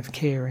feeling of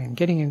caring,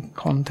 getting in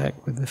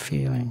contact with the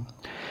feeling.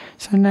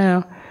 So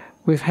now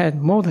we've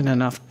had more than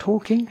enough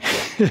talking,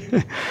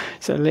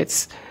 so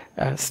let's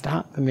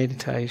start the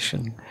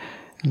meditation.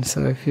 And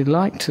so if you'd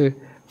like to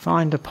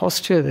find a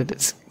posture that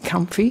it's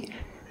comfy.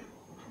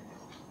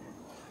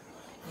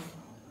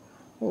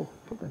 Oh,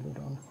 put the lid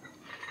on.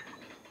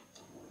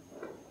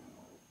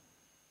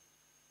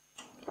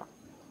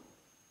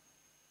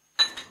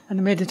 And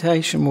the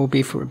meditation will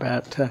be for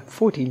about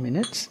 40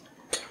 minutes.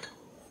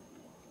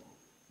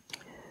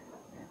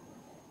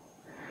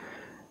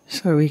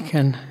 So we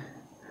can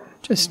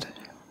just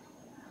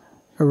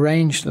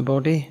arrange the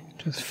body,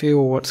 just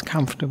feel what's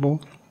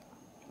comfortable.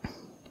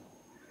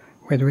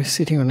 Whether we're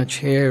sitting on a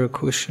chair or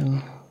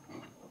cushion,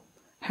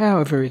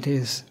 however it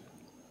is.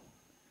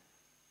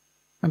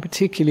 And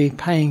particularly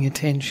paying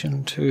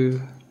attention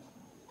to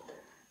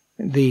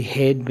the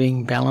head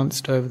being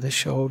balanced over the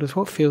shoulders,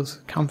 what feels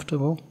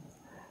comfortable,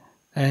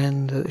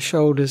 and the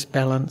shoulders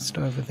balanced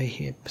over the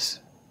hips.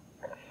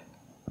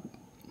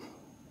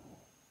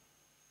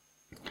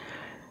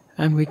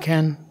 And we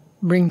can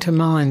bring to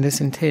mind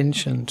this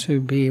intention to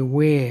be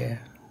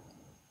aware,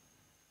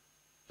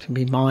 to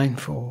be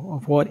mindful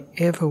of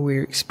whatever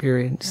we're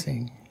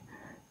experiencing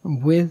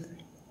with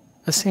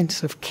a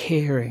sense of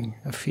caring,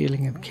 a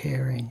feeling of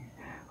caring,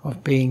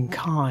 of being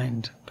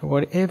kind to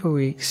whatever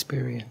we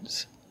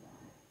experience.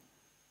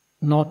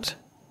 Not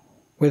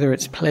whether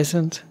it's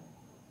pleasant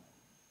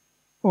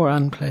or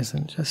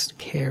unpleasant, just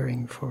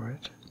caring for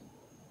it.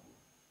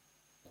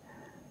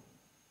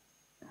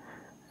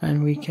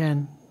 And we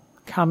can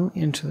come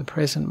into the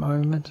present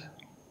moment,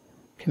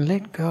 can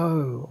let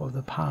go of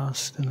the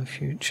past and the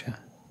future.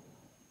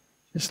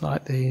 Just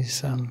like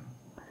these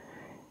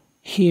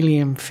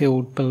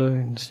helium-filled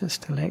balloons,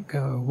 just to let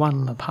go.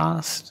 One, the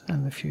past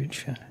and the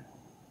future.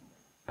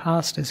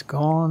 Past is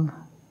gone,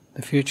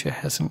 the future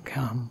hasn't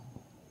come.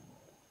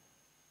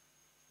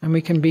 And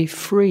we can be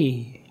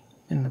free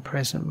in the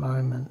present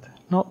moment,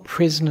 not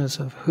prisoners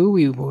of who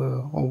we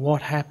were or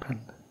what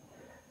happened,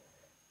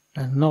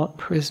 and not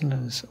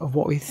prisoners of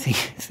what we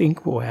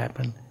think will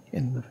happen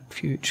in the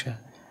future,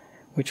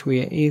 which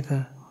we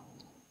are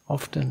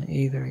often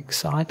either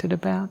excited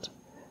about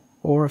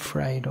or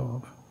afraid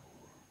of.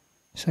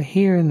 So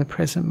here in the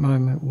present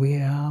moment we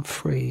are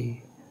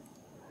free.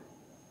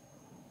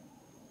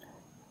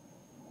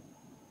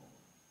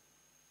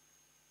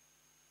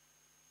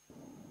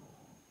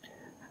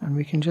 And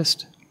we can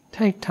just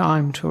take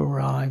time to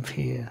arrive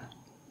here,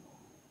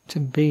 to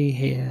be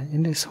here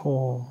in this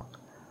hall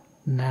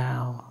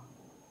now.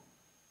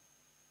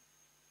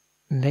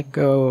 And let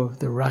go of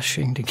the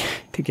rushing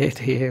to get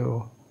here,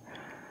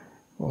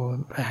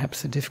 or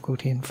perhaps the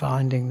difficulty in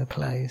finding the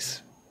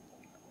place.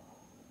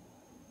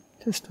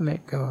 Just to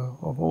let go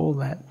of all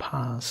that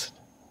past.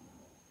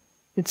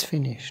 It's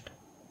finished.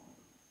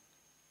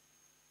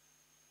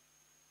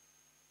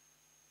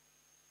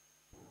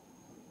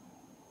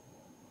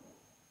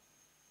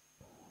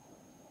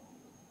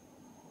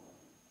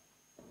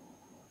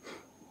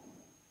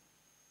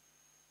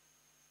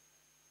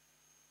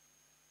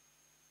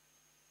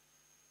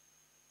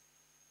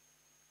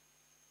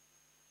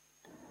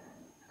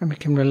 And we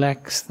can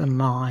relax the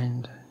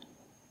mind.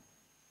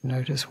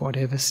 Notice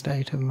whatever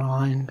state of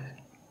mind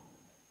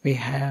we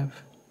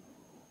have.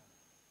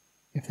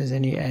 If there's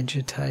any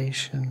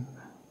agitation,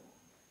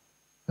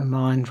 the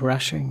mind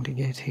rushing to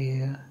get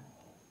here,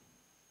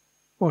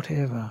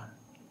 whatever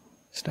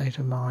state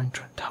of mind,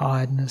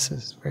 tiredness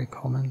is very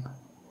common.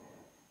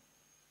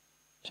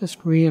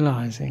 Just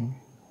realizing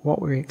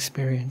what we're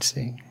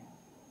experiencing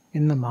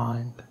in the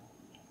mind.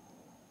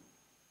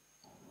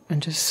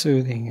 And just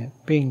soothing it,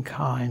 being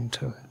kind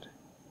to it,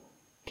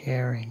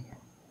 caring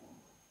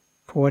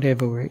for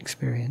whatever we're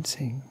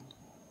experiencing,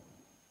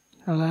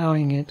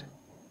 allowing it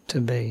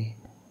to be.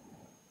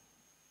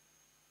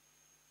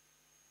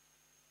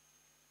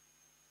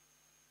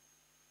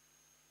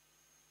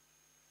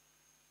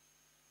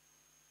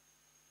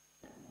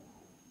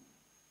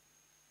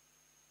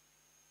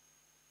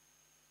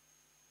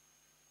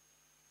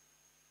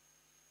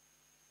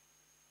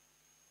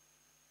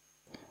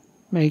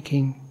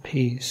 Making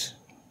peace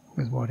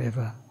with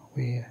whatever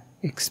we're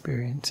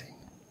experiencing.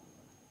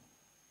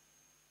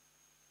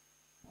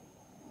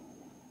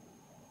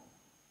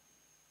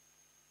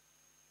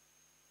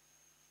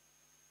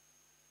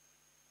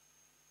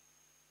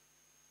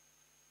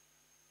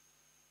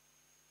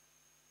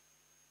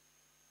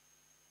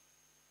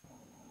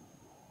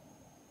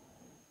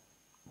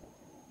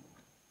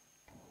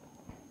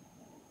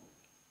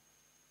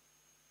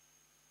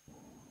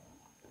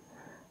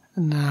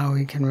 And now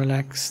we can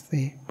relax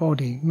the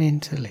body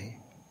mentally,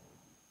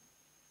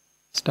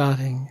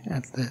 starting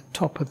at the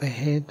top of the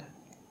head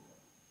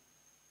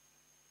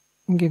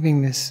and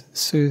giving this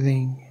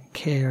soothing,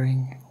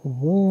 caring,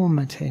 warm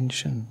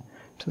attention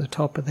to the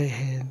top of the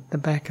head, the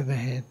back of the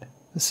head,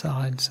 the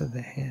sides of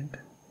the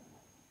head.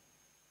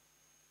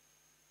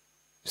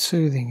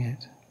 Soothing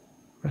it,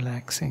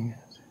 relaxing it.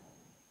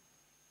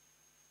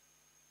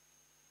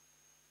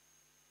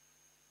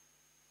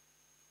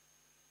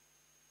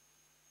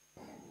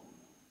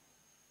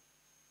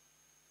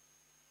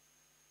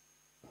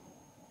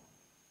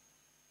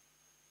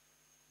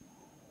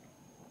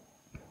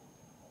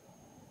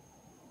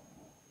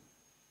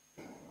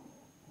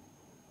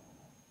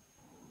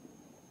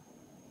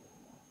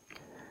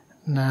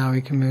 Now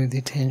we can move the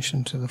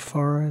attention to the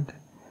forehead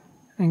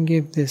and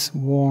give this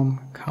warm,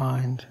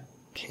 kind,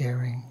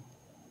 caring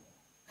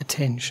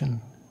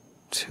attention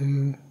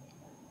to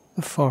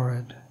the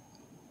forehead,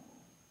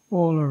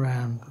 all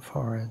around the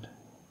forehead,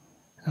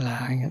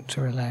 allowing it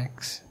to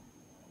relax.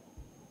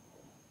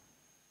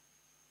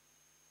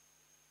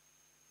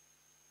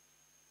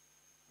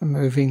 And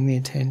moving the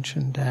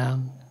attention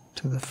down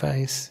to the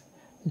face,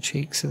 the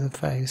cheeks of the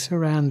face,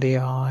 around the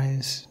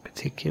eyes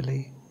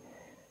particularly,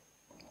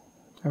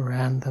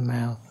 around the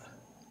mouth,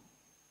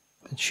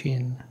 the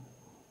chin,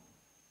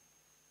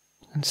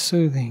 and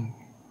soothing,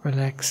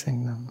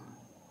 relaxing them,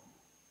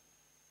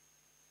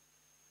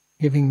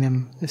 giving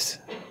them this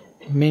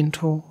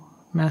mental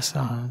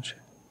massage.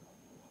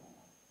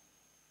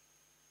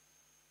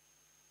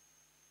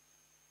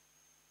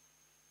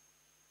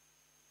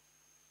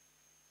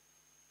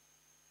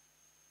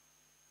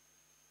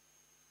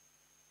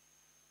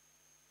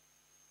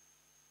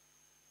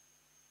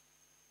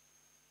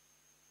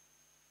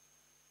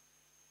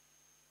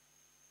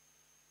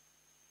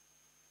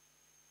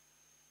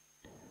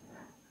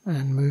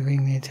 And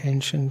moving the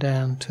attention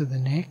down to the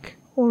neck,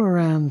 all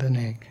around the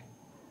neck,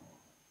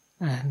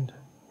 and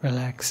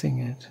relaxing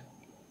it,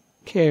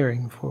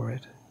 caring for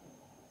it,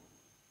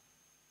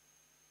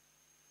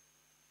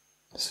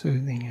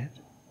 soothing it.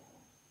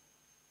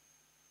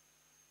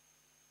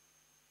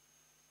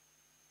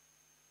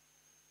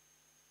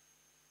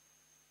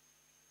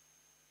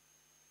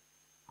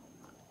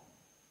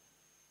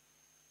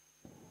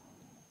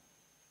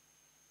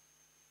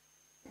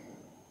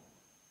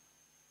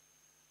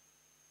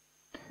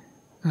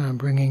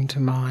 Bringing to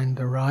mind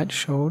the right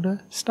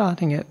shoulder,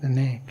 starting at the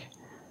neck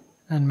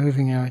and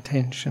moving our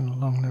attention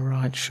along the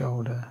right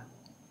shoulder,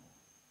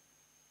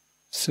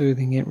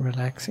 soothing it,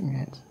 relaxing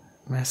it,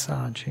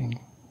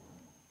 massaging,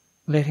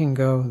 letting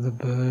go of the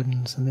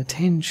burdens and the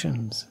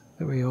tensions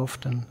that we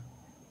often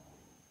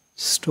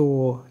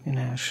store in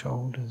our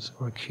shoulders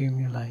or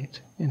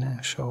accumulate in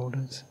our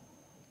shoulders,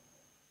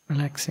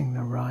 relaxing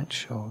the right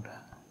shoulder.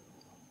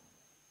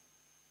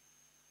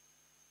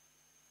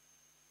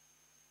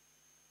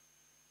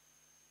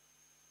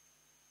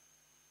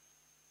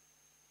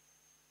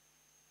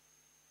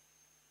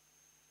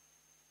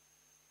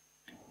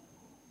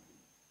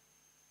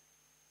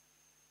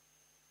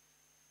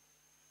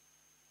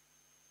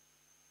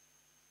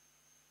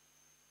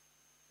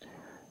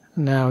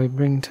 Now we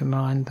bring to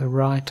mind the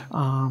right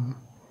arm,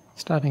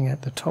 starting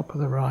at the top of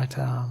the right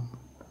arm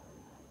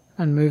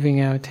and moving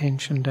our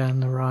attention down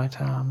the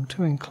right arm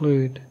to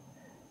include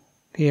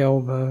the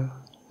elbow,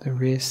 the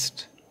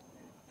wrist,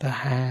 the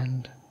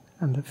hand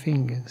and the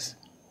fingers,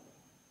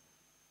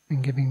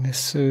 and giving this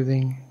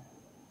soothing,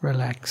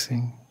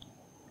 relaxing,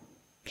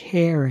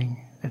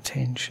 caring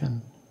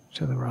attention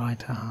to the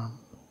right arm.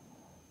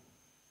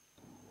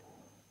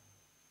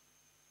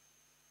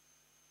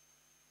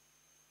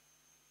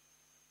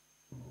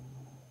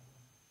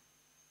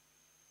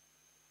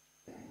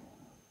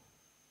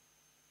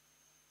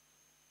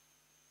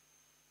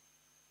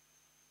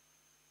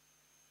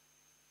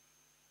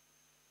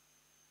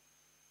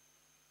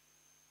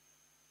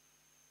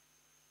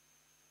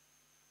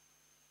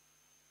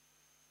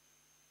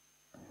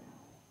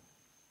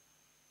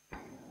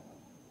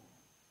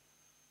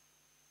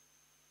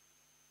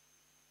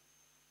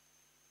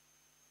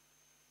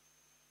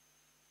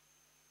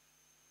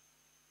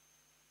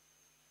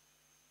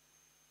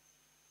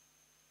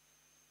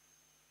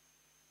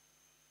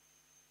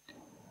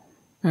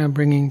 Now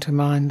bringing to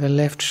mind the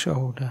left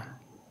shoulder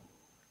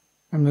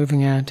and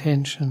moving our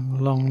attention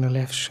along the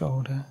left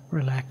shoulder,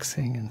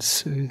 relaxing and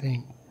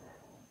soothing,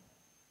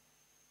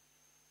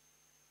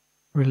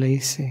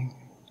 releasing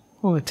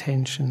all the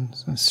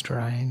tensions and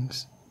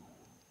strains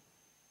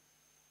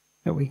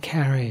that we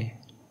carry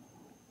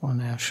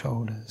on our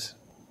shoulders.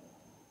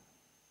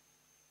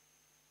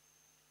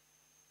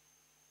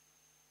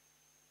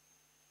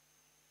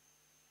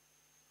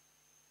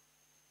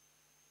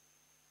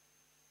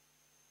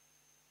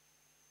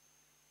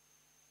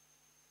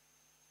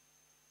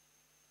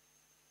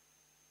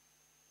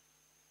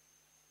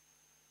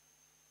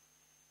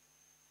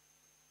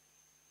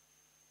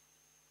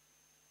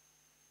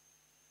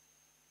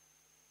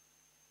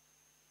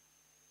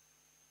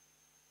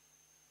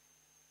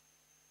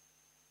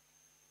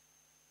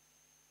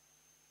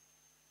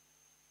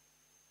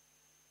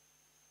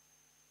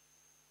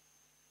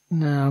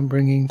 Now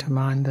bringing to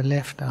mind the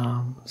left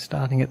arm,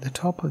 starting at the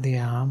top of the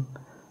arm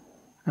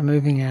and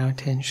moving our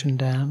attention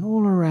down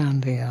all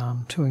around the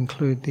arm to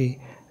include the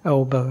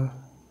elbow,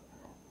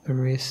 the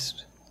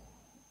wrist,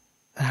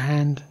 the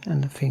hand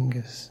and the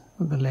fingers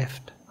of the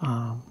left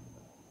arm,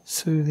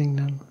 soothing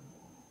them,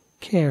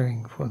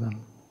 caring for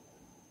them.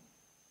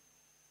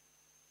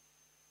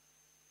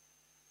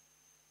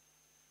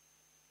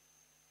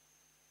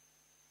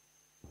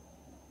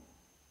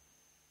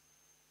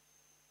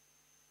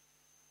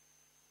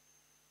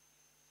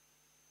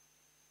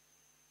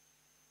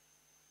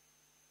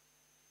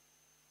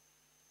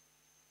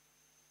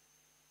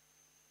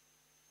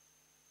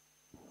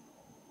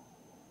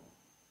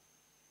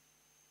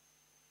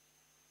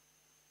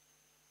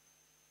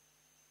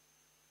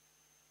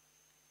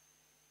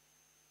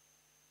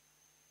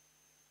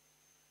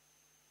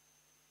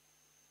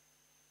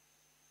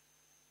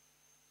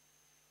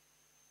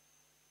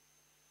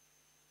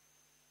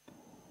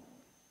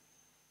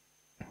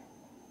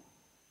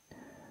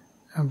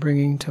 Now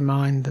bringing to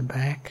mind the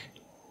back,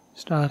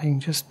 starting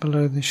just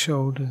below the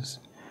shoulders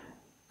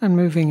and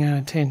moving our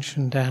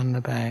attention down the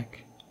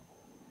back,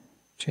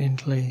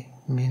 gently,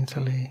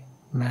 mentally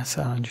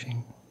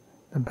massaging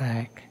the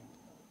back,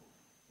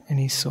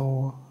 any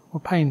sore or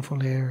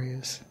painful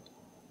areas,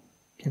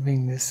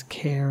 giving this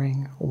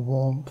caring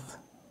warmth,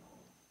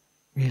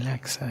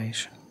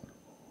 relaxation.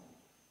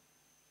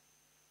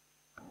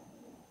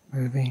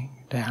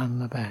 Moving down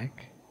the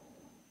back.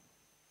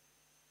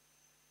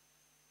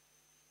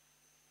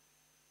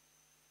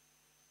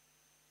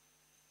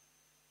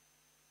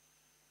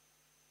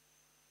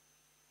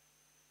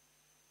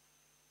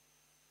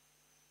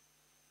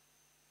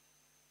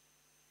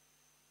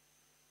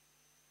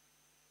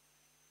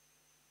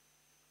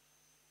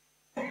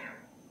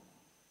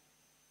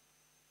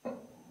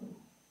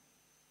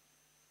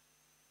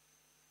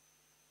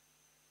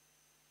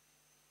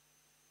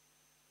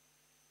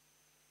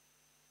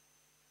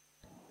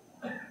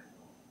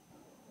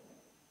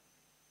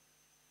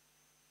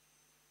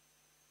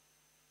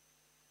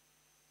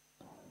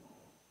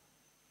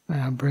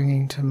 Now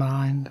bringing to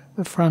mind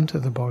the front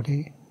of the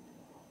body,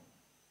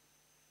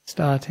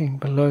 starting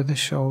below the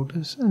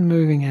shoulders and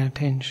moving our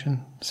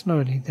attention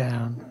slowly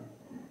down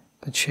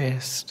the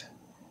chest,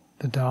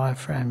 the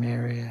diaphragm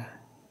area,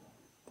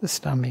 the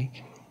stomach,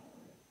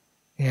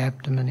 the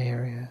abdomen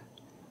area,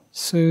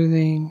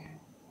 soothing,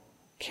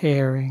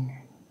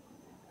 caring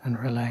and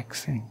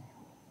relaxing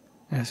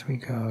as we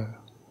go.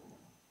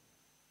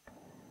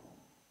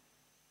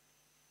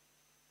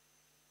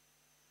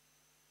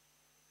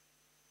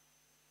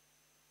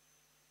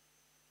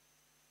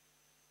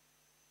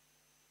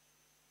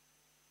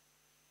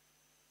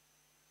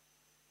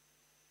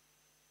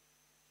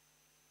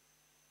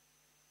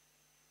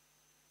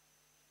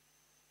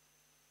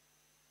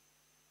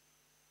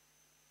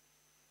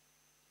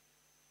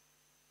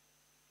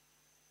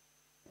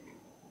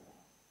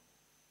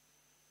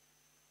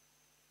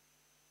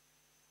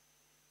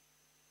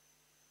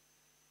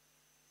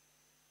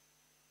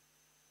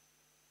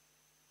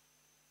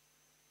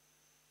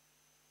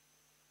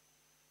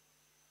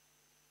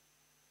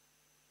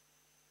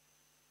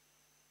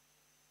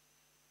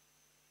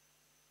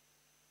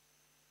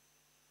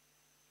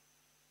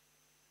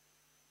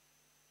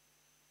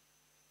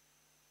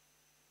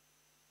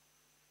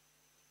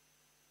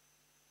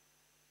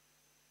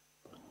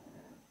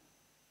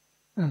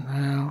 And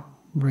now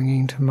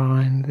bringing to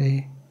mind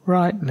the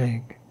right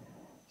leg,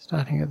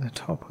 starting at the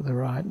top of the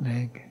right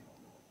leg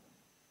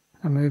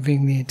and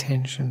moving the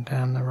attention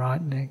down the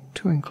right leg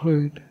to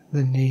include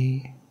the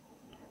knee,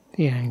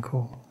 the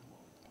ankle,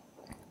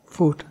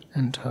 foot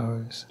and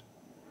toes,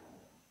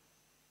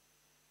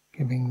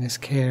 giving this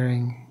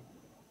caring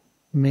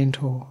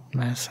mental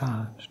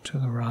massage to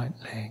the right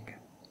leg.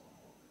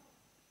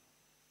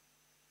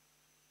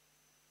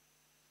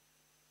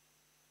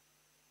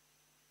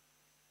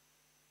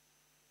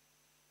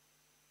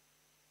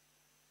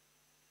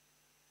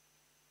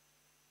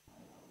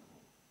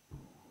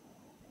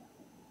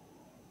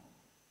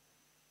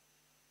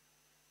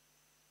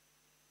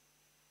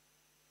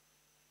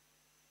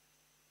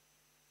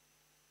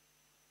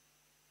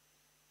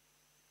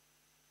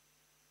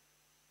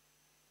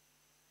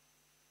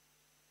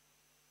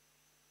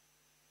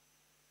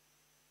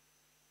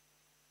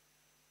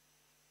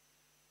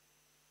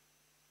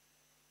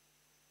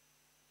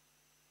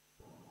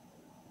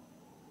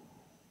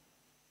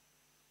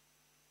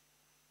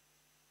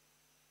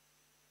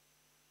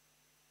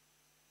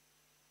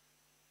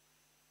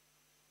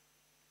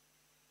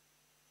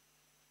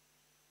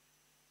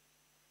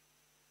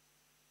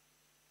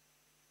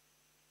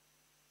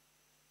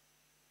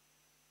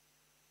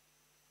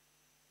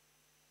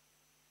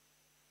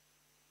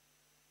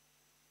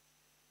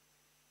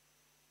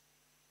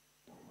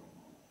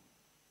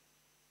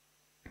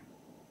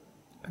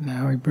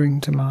 Now we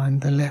bring to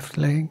mind the left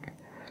leg,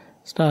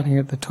 starting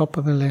at the top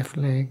of the left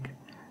leg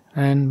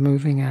and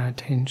moving our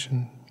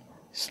attention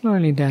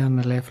slowly down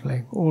the left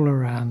leg all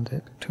around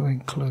it to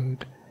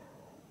include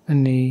the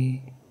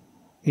knee,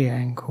 the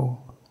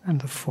ankle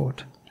and the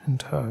foot and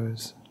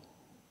toes.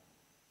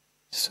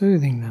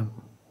 soothing them,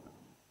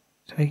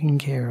 taking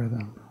care of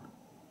them,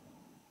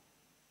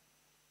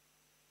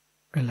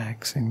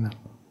 relaxing them.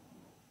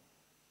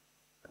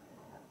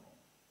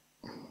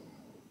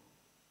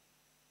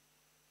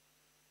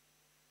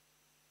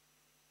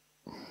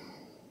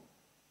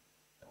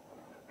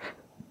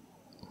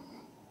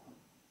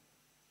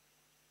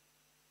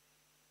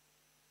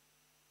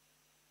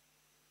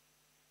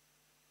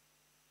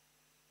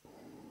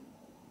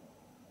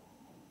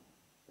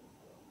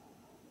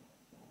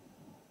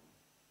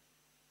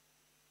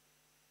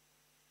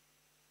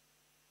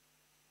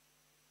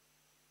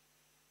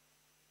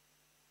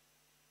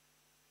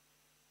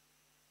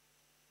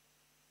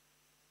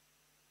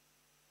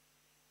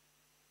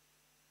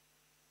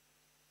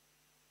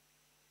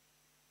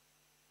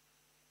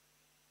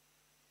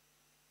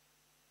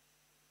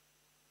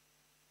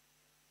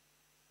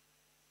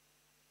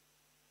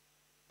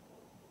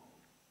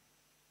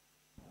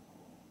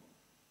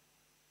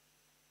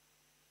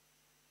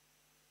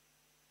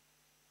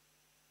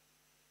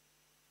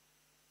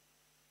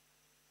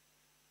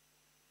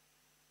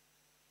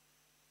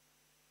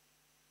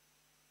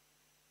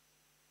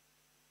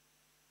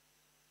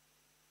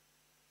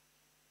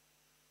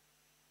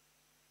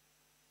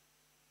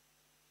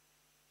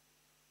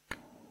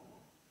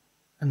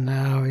 And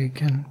now you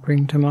can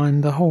bring to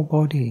mind the whole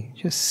body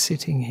just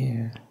sitting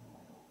here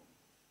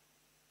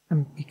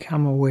and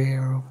become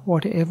aware of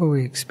whatever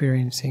we're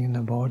experiencing in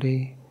the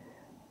body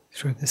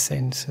through the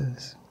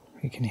senses.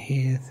 We can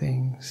hear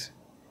things,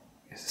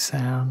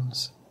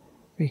 sounds,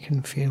 we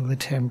can feel the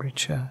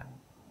temperature,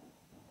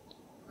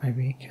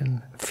 maybe we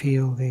can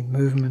feel the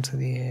movement of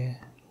the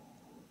air.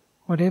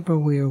 Whatever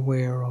we're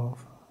aware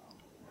of,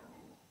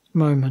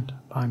 moment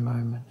by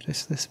moment,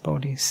 just this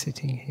body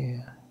sitting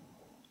here.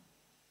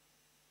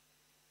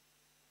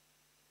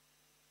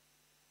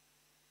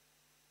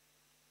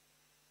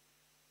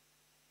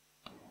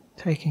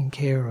 Taking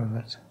care of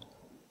it.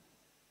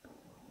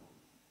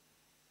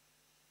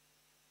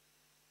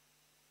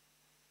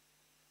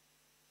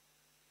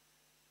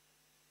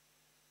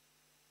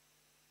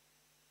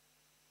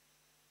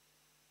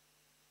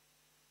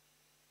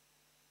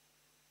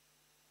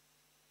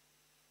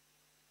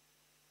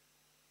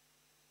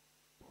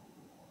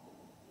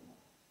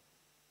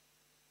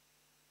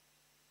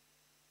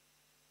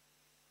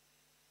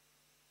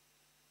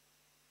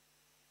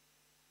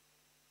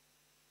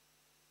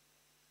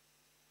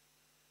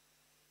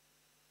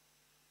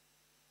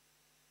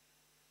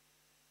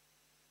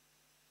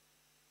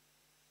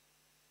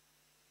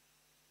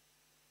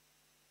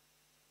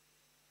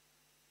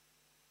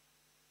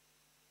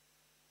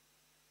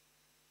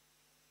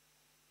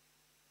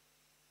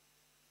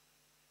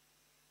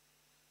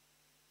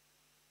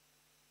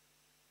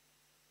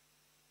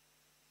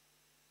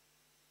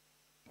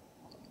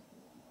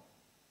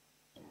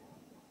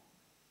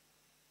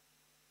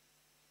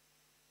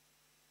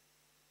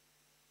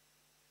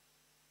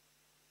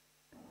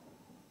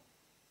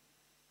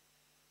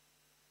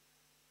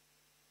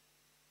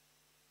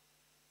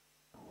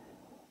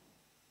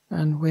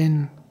 And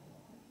when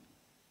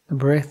the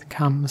breath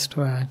comes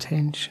to our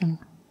attention,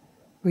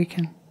 we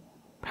can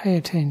pay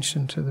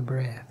attention to the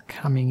breath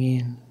coming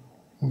in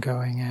and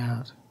going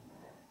out,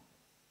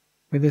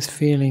 with this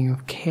feeling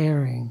of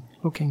caring,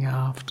 looking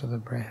after the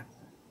breath,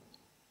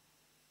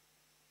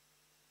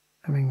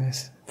 having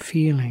this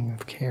feeling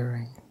of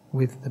caring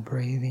with the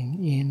breathing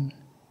in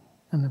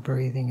and the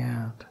breathing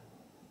out.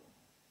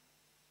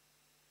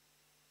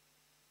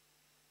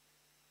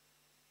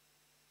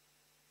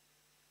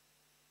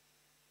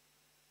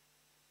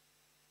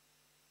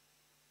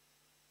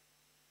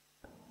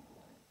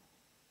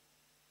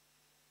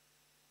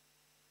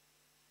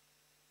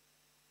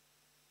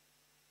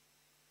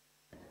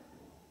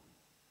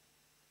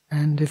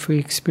 And if we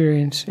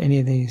experience any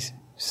of these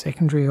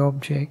secondary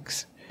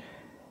objects,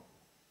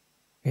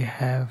 we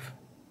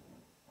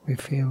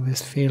feel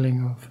this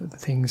feeling of the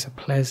things are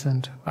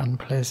pleasant,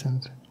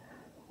 unpleasant,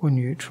 or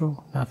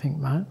neutral, nothing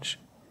much.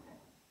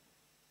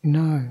 We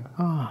know,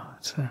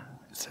 it's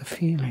a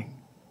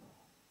feeling.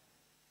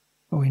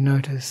 Or we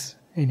notice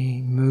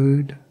any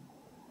mood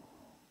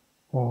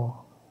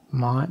or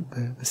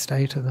the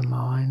state of the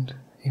mind,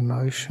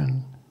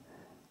 emotion.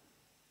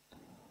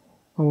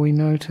 Or we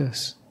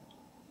notice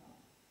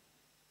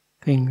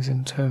things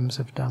in terms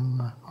of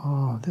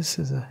Dhamma. This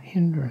is a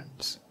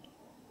hindrance.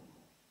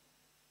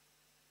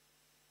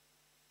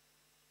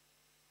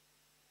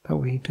 But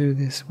we do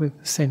this with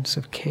a sense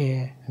of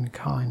care and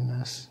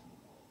kindness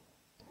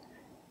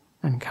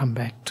and come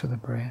back to the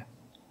breath.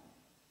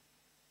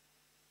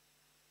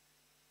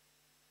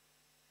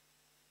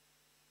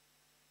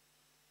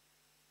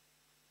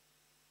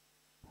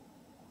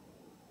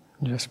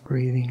 Just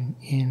breathing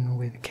in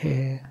with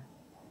care,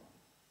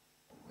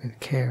 with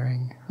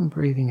caring, and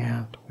breathing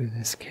out with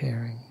this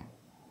caring.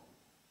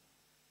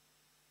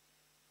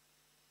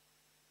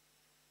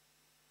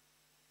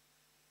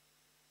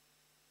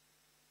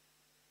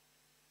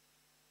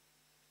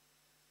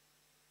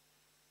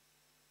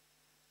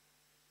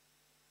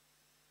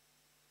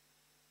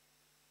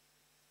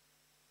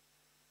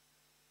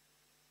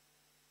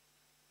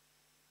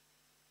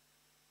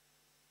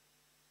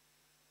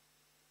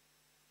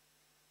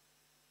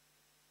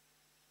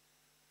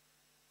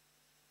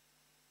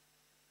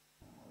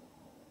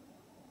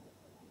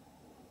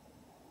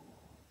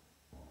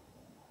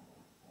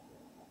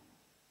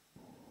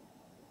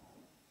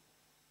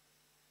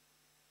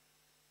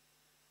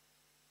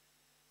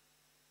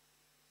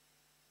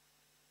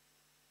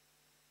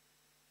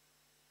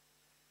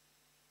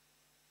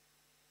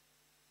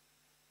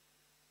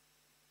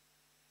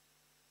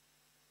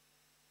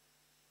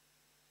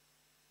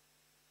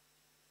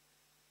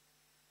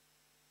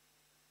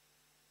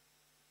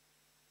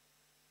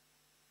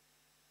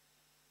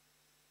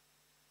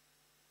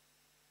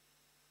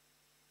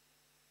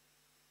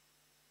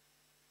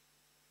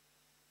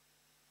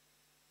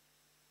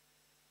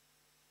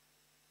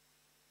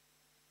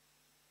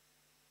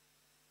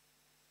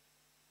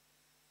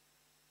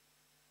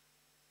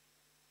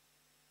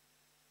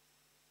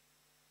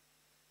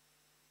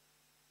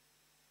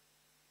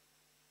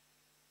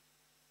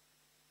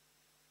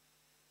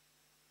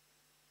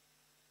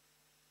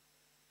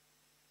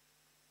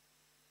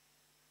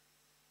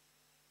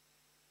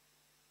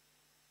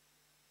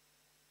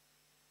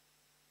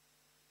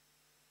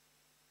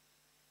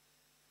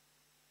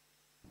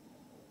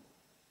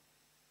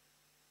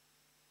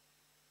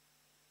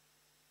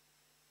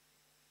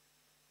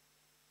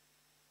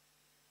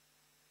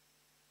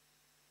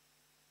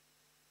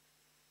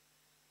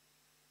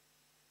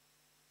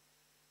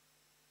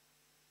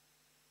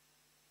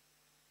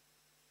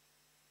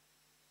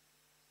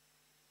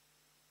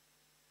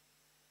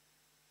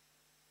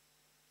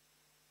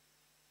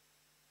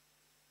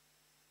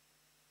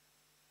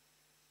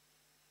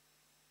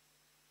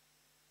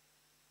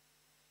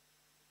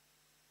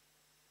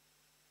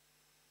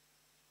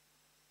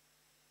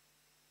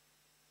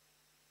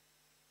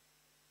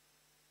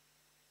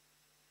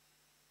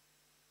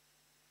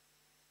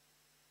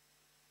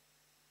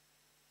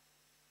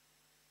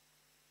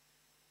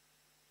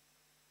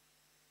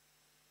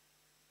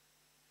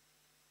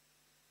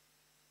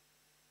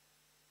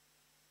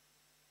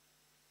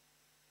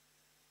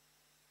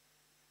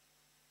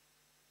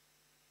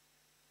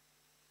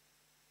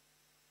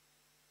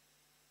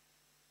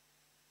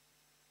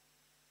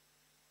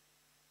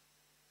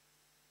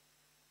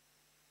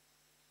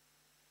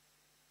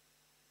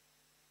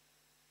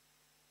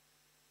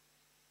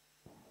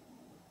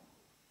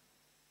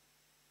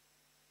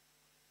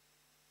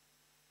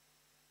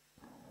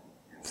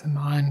 If the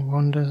mind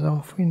wanders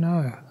off, we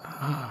know,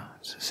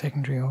 it's a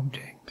secondary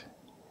object.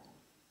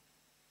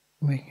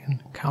 We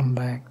can come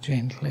back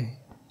gently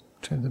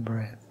to the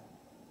breath.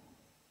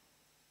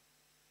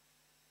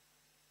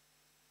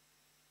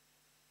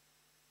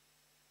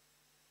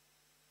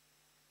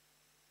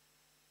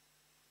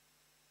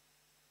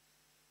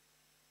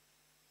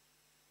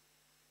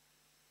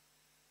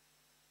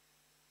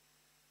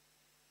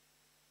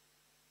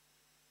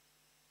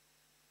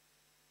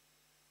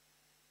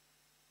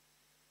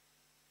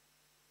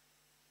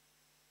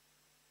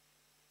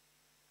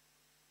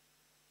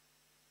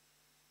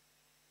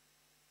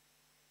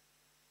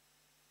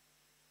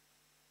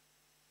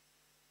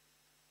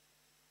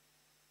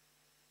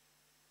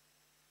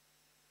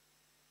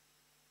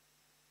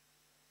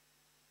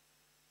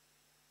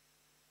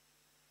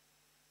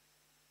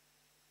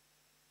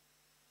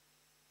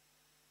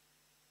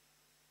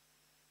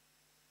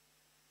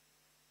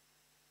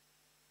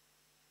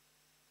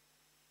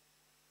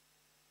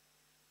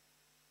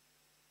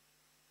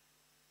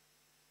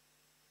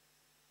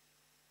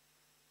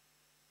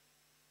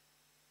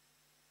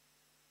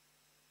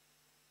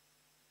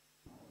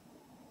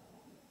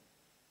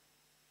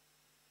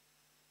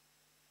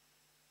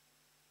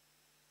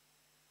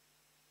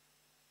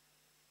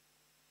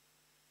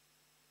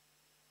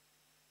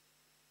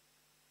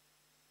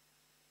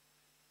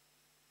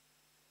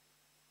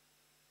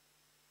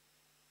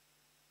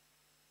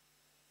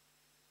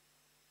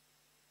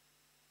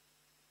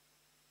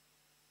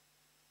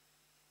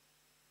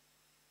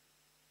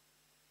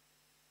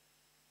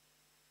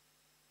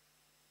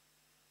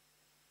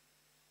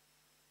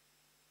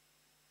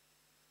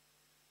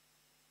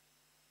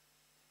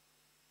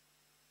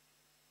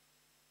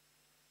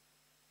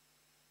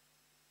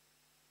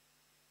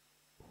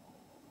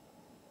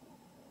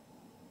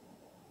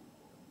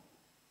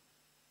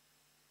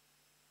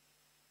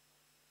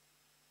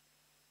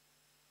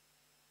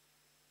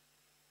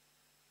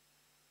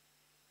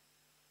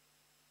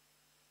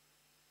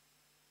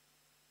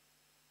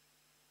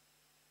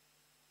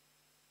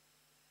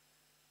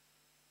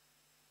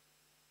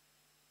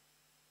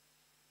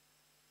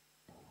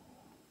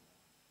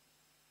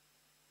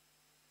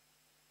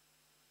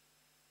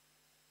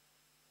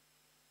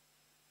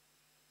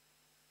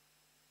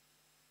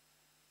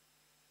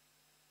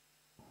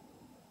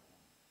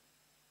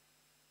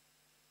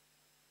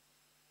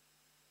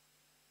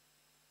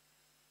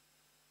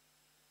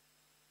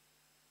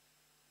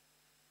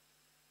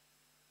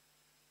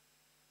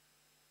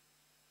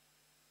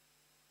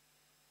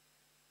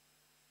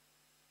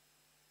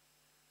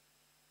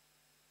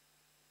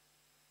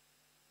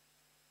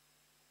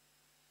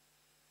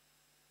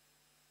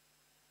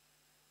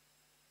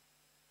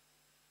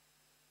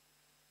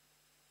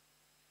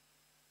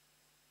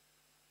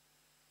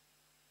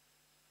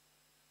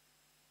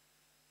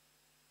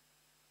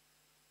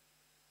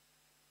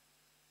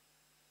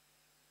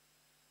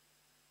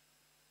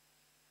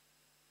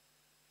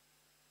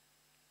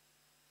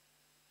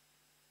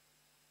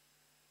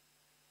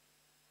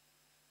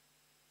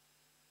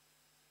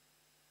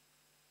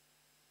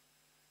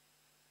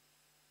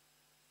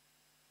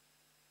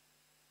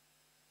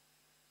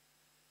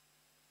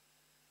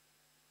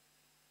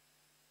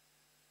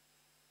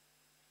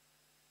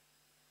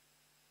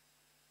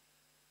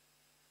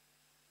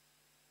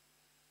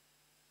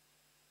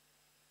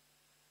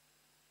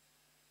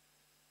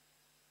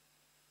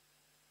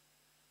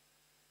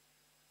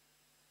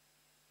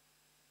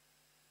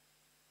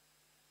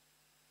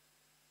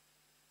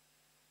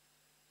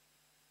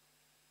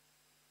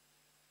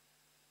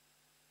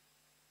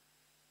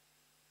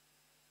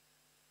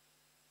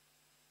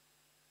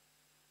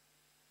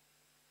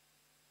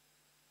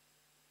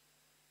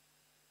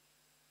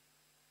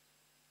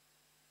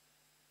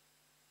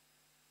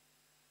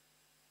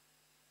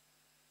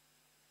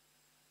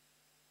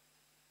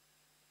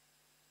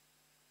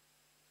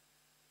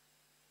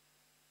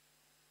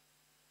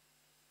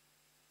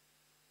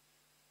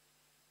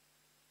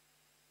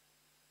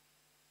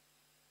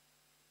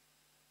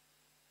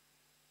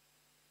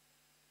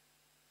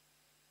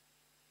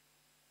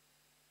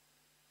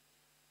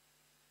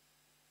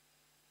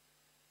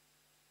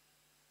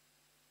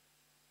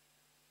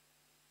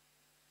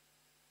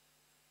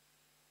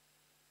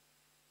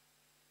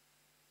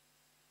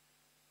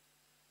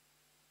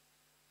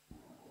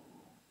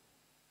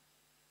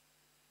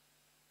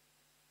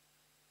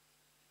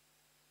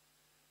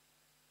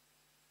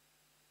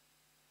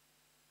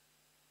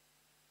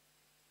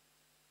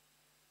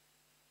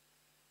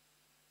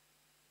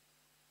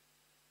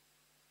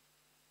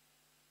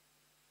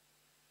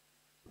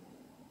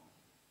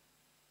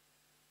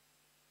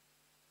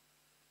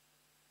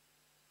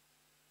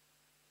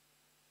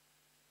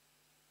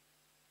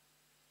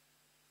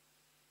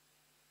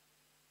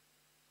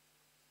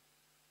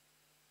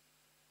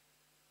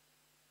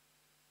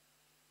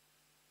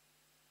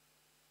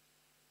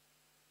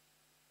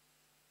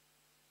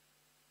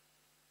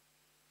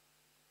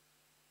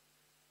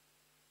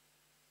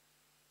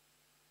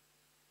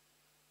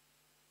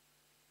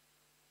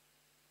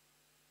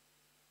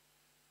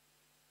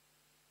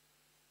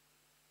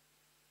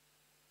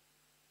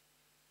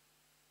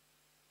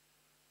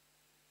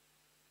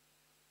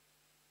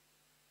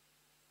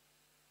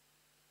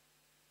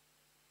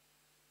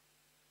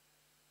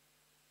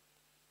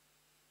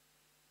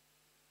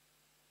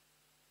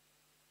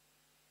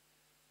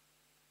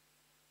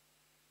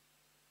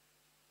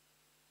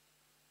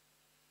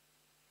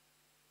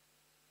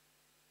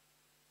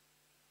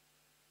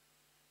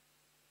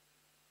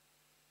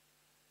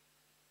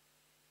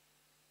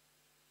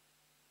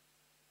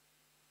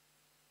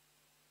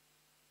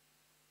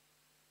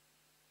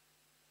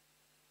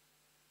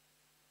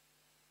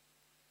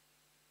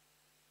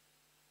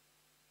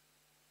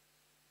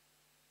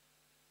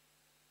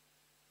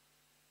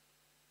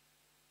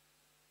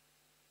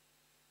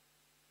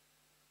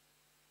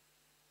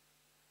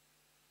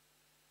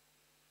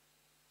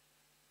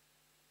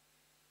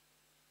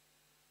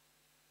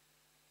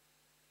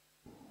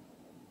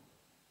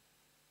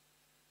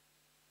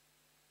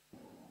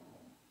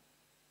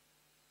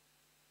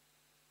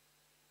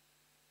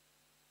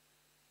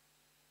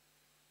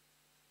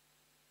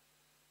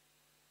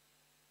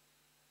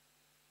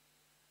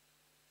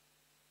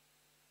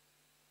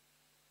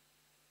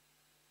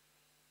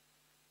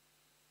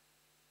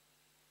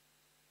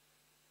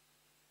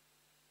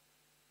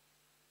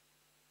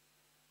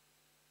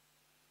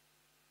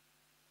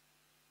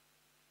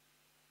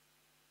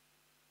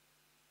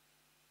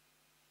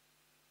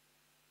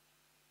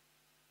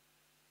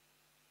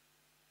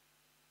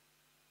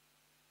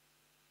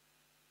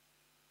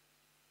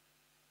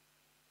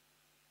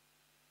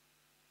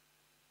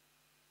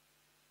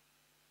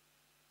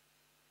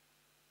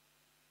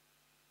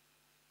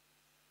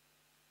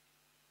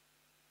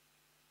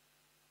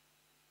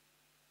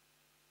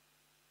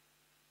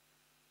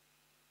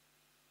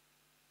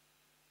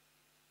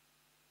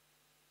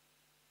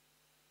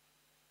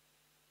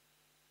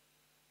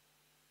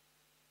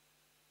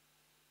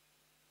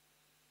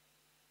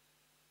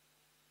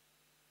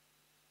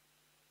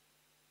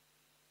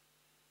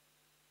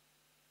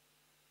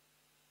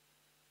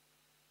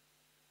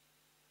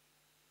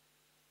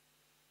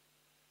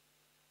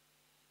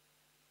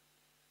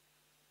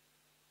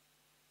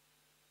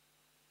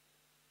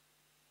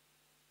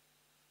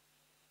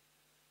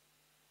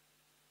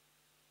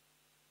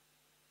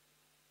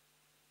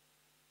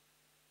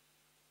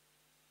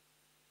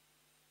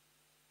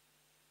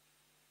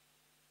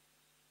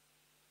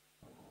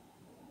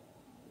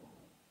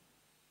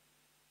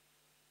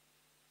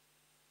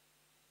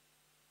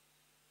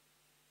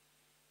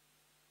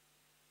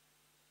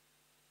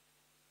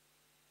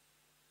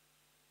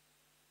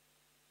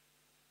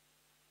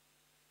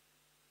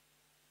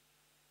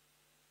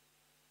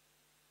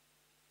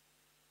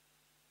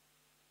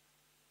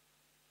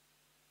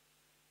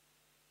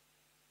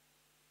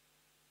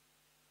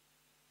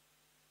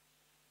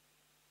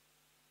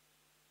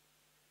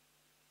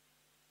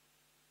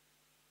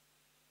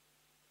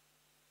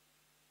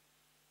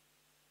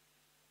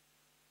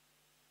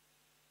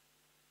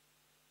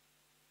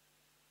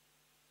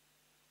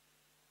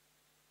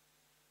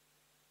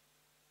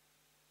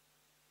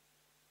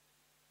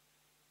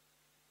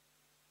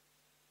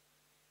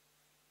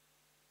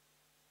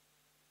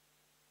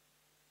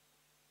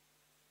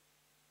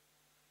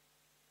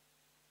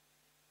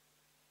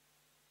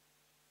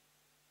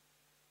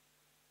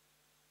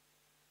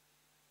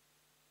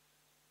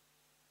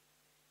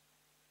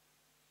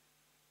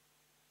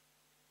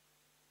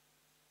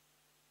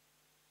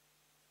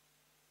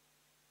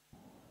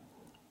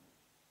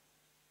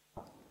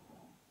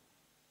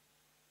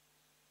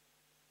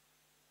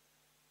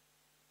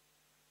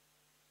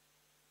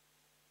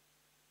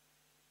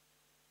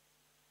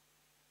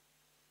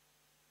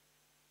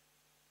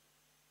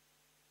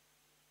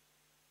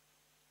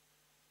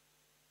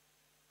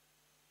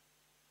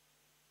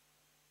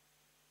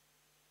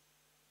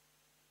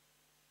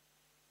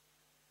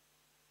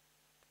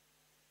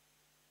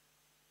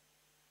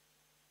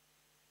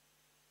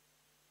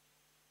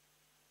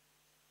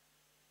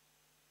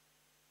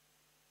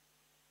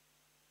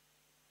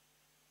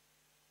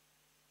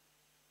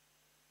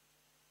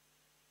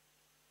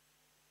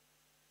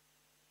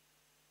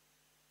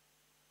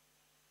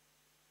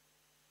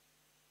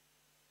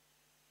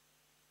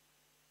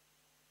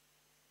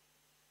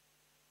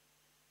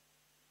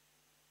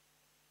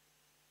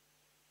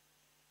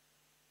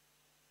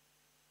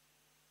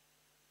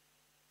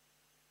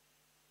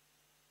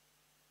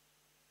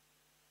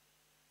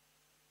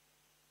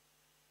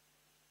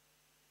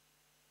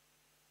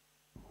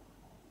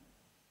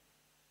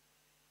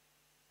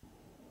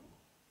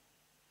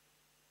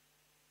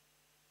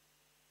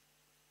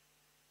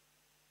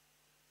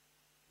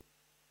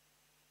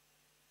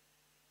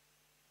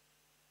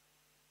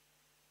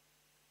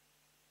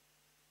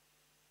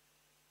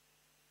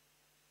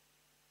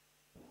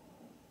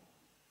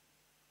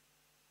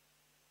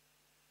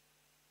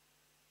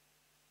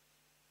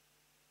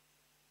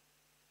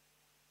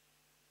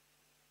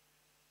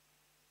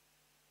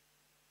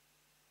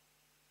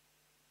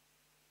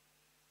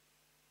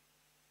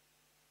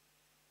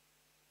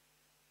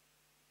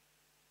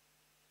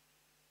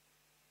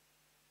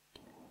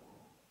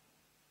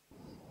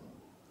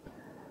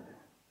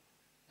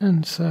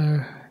 And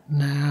so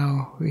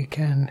now we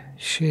can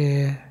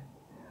share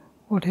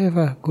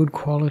whatever good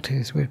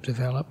qualities we've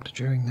developed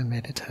during the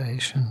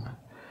meditation,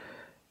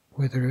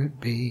 whether it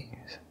be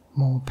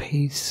more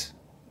peace,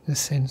 a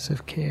sense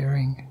of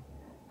caring,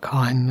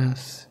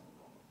 kindness,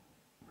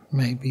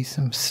 maybe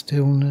some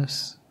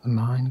stillness, the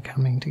mind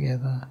coming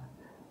together,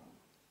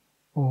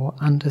 or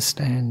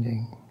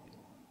understanding.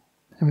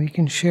 And we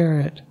can share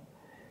it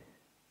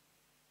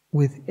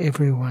with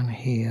everyone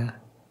here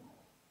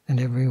and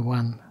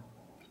everyone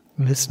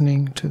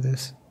listening to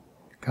this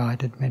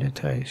guided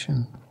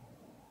meditation,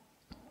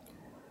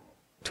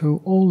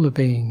 to all the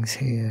beings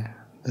here,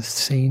 the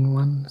seen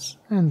ones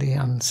and the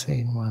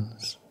unseen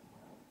ones,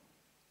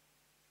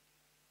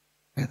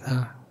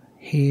 whether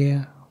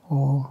here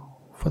or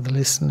for the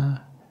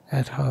listener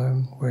at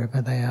home,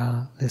 wherever they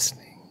are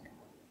listening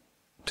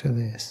to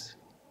this.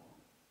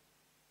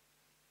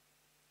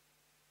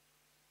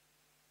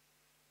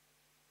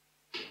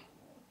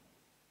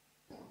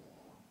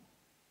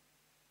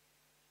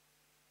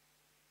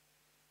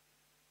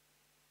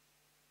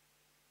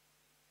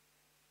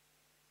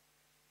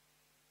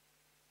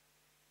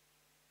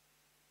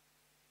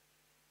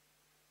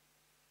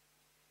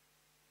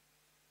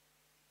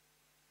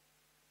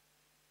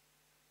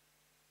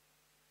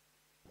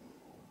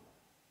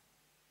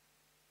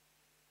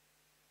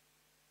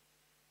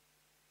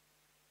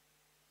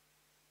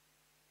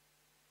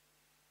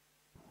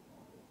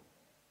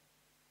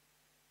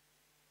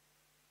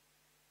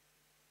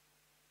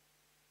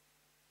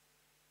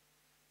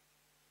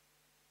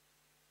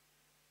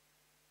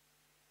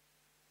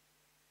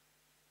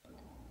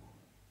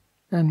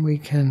 And we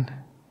can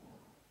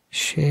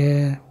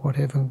share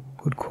whatever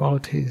good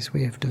qualities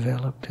we have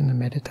developed in the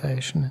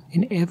meditation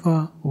in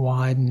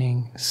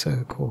ever-widening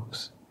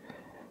circles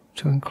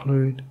to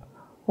include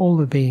all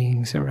the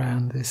beings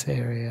around this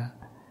area,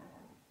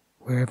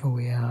 wherever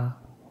we are,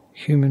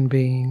 human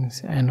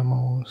beings,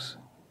 animals,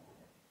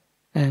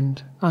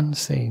 and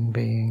unseen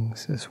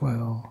beings as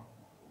well.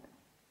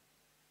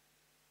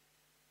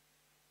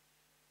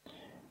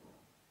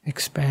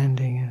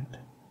 Expanding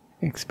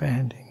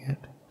it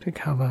to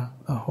cover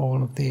the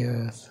whole of the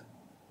earth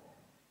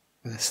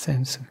with a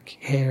sense of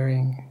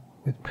caring,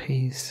 with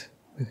peace,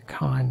 with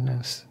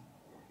kindness,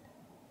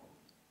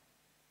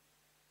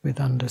 with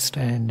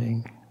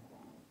understanding.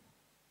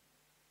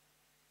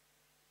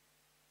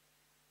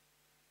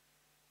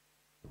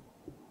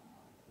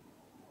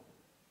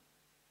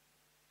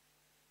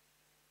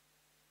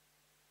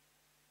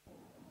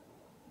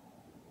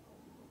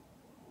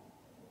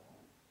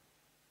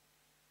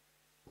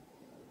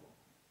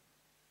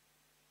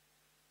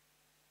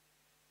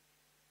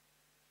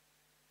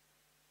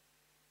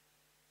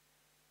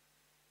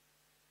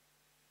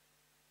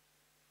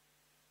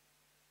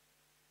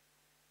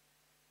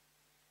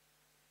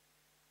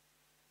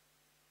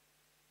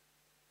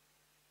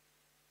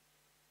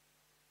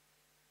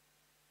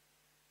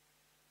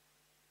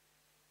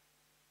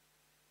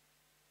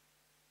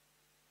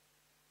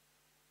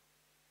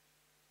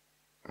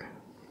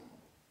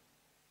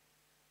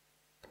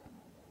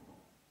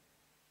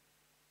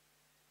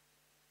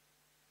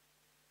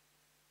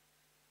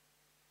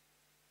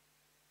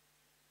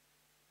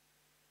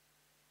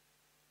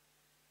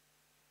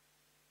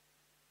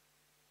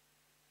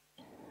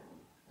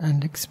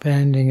 And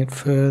expanding it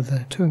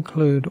further to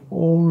include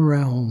all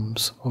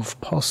realms of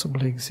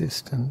possible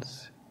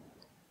existence,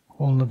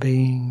 all the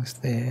beings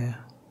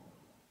there,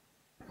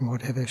 in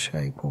whatever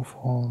shape or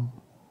form.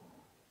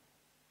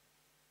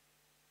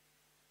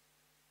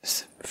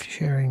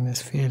 Sharing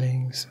these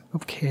feelings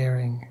of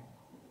caring,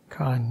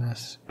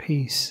 kindness,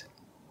 peace,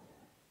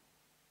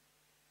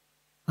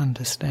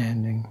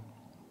 understanding.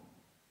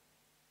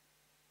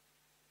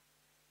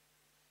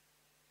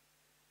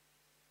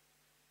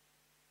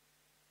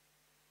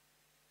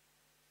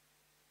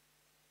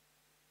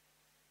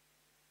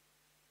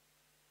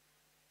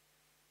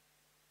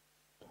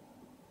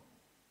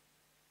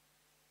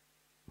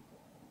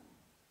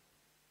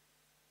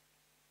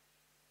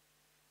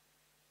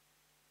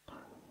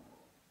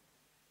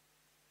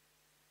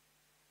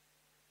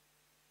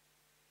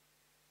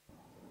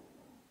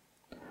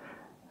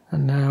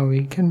 And now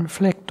we can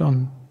reflect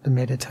on the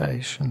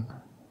meditation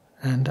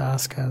and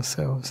ask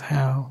ourselves,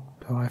 how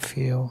do I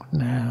feel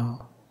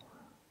now?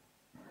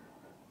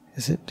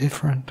 Is it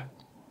different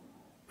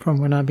from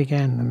when I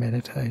began the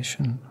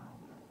meditation?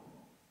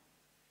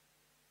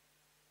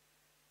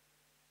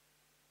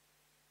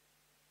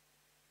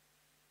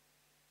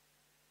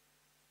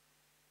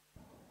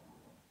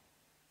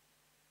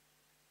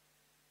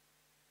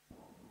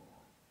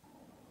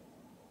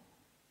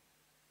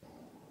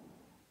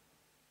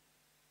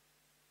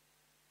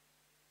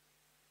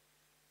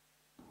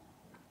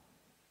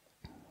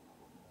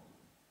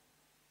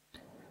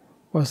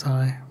 Was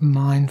I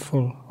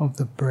mindful of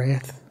the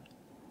breath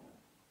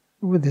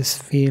with this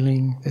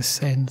feeling, this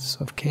sense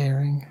of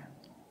caring?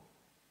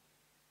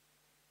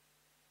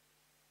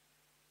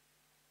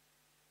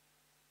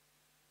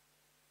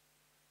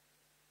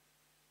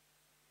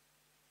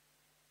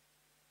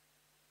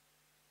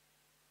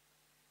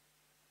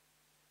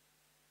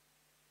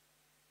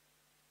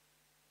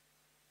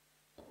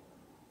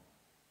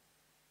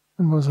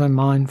 And was I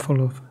mindful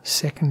of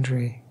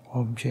secondary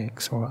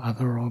objects or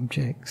other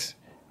objects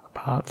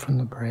apart from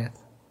the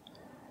breath,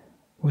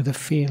 with a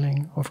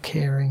feeling of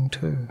caring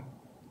too?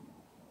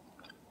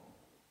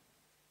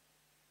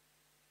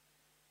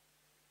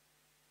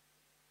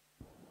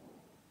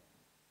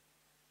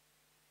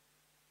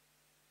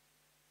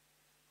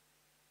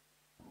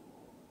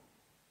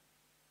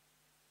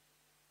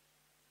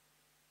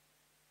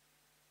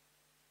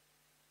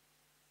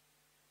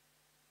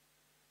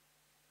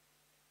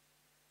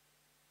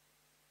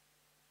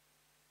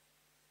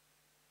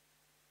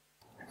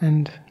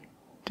 And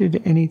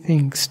did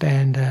anything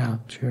stand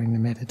out during the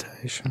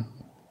meditation?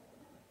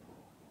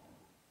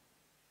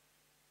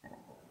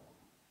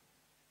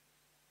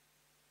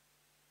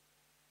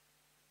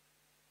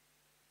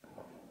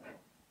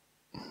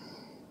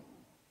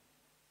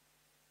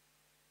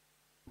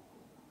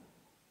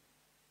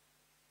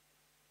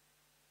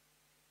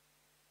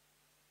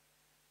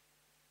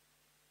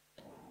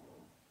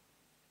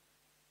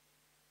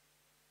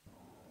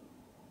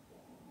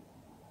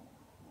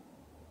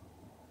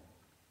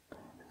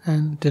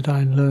 And did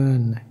I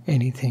learn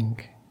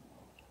anything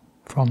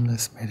from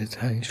this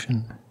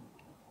meditation?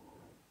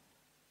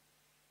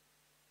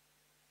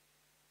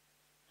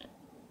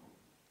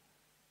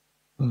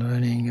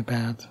 Learning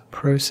about the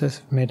process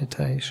of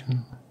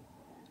meditation,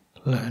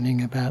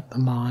 learning about the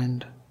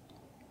mind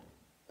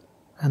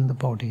and the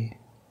body.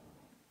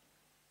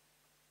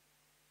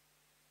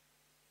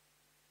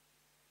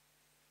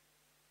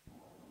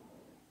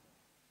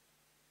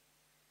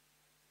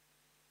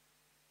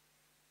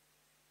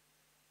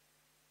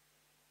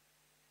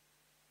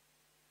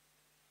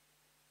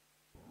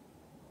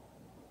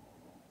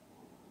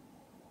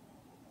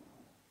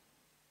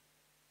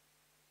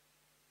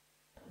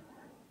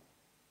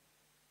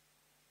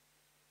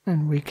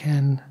 And we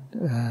can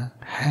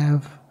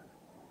have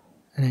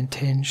an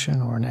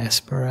intention or an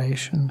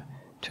aspiration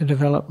to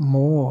develop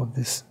more of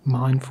this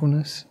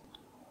mindfulness,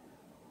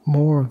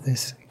 more of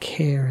this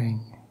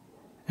caring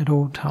at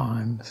all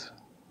times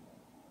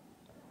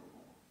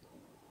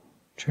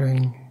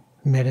during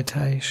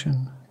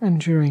meditation and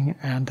during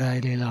our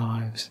daily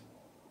lives.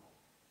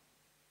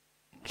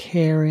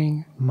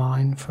 Caring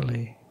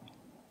mindfully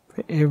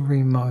for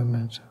every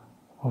moment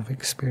of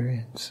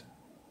experience.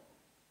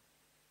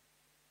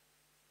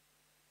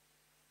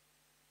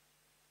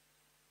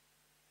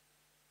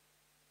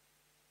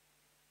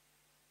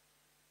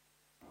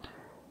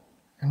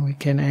 And we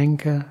can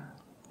anchor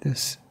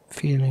this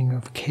feeling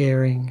of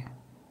caring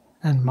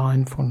and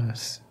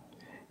mindfulness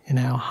in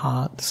our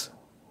hearts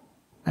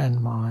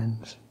and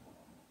minds.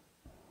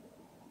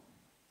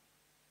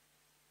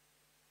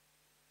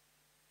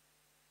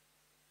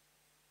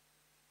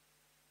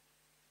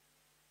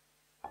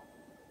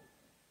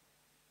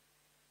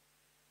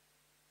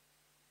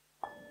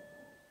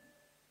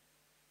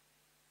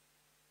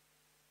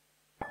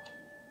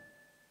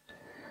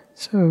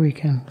 So we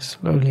can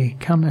slowly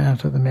come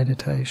out of the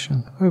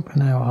meditation,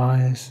 open our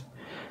eyes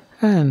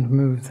and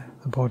move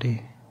the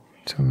body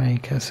to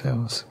make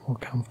ourselves more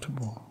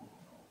comfortable.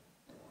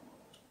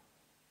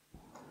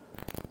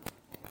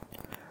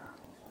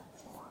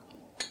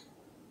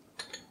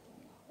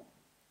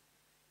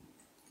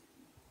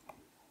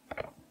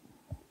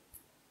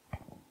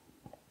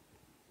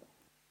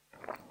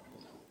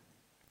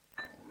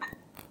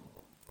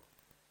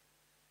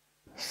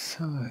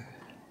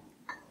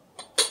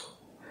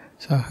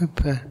 So I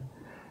hope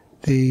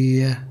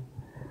you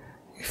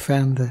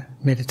found the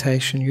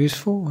meditation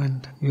useful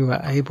and you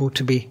were able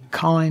to be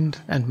kind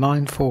and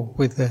mindful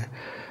with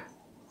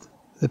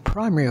the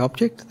primary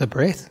object, the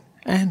breath,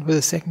 and with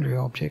the secondary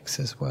objects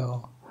as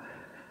well.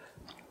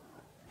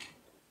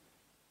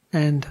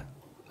 And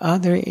are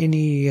there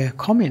any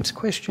comments,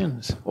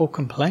 questions or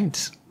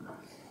complaints?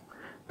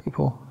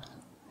 People,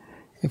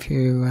 if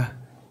you're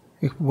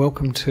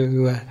welcome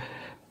to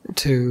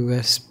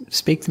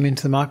speak them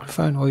into the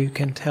microphone, or you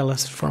can tell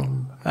us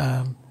from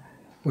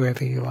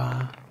wherever you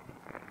are.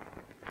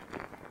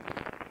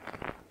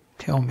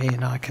 Tell me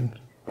and I can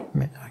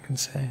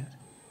say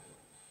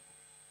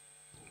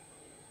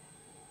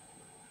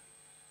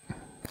it.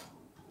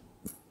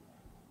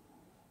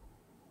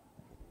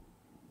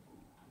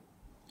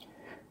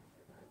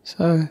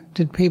 So,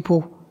 did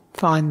people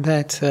find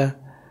that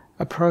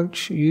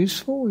approach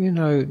useful?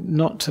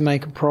 Not to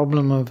make a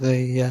problem of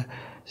the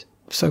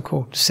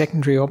so-called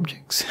secondary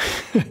objects,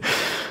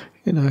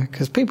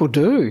 because people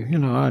do.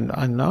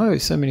 I know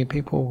so many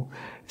people,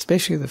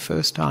 especially the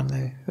first time,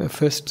 the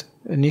first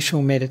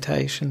initial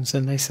meditations,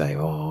 and they say,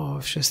 "Oh, I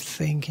was just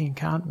thinking,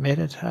 can't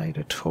meditate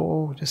at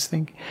all, just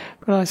think."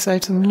 But I say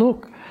to them,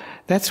 "Look,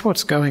 that's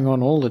what's going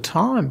on all the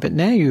time, but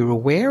now you're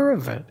aware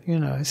of it,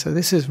 so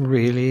this is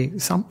really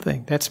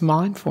something. That's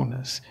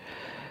mindfulness."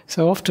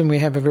 So often we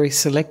have a very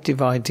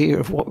selective idea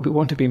of what we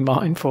want to be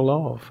mindful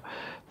of.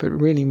 But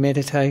really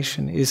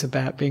meditation is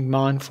about being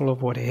mindful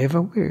of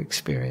whatever we're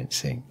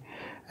experiencing.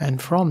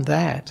 And from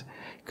that,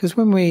 because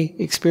when we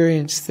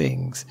experience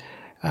things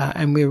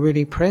and we're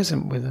really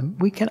present with them,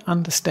 we can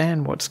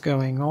understand what's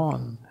going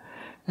on.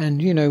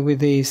 And, with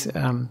these,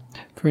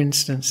 for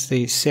instance,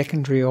 these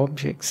secondary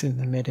objects in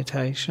the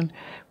meditation,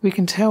 we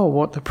can tell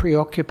what the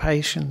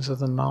preoccupations of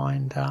the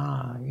mind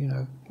are,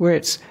 where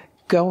it's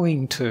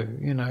going to,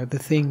 the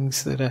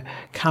things that are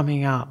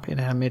coming up in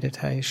our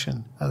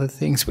meditation are the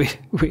things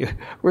we're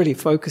really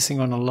focusing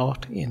on a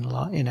lot in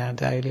our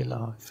daily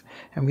life,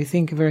 and we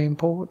think are very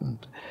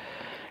important.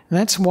 And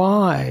that's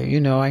why,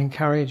 I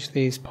encourage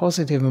these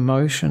positive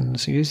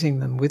emotions, using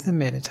them with the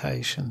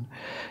meditation,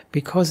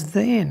 because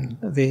then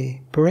the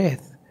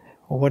breath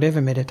or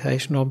whatever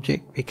meditation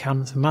object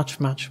becomes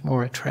much, much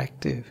more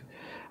attractive.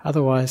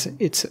 Otherwise,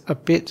 it's a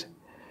bit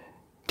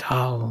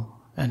dull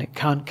and it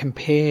can't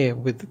compare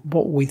with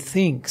what we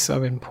think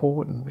so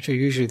important, which are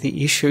usually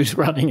the issues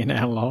running in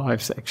our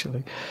lives,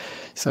 actually.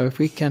 So if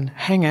we can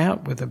hang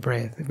out with the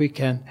breath, if we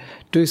can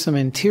do some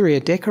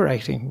interior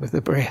decorating with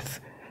the breath,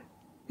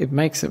 it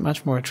makes it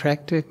much more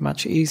attractive,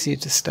 much easier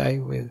to stay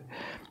with.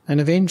 And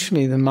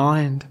eventually the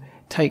mind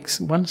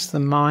once the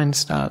mind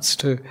starts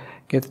to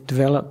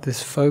develop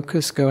this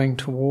focus going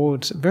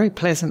towards a very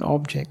pleasant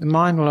object, the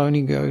mind will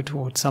only go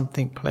towards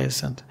something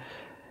pleasant.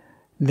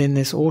 Then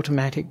this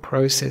automatic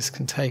process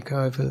can take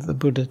over that the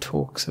Buddha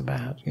talks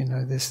about,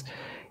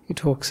 he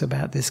talks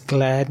about this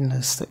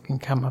gladness that can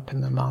come up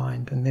in the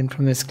mind, and then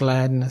from this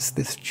gladness,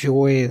 this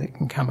joy that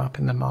can come up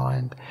in the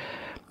mind,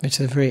 which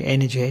is a very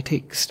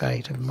energetic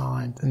state of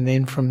mind. And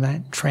then from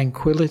that,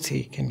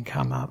 tranquility can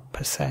come up,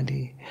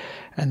 passaddhi.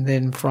 And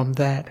then from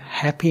that,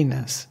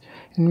 happiness.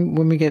 And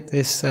when we get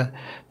this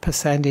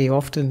passaddhi,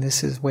 often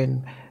this is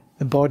when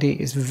the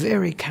body is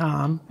very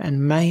calm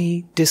and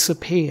may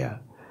disappear.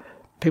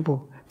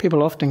 People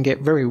often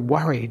get very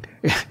worried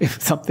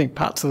if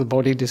parts of the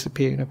body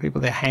disappear.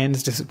 Their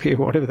hands disappear,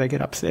 whatever, they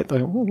get upset,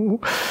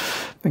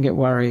 they get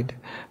worried.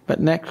 But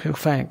in actual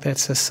fact,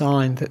 that's a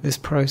sign that this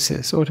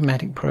process,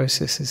 automatic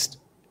process, is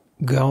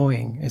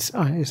going.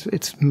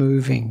 It's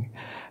moving.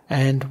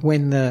 And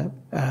when the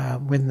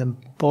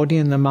body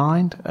and the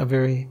mind are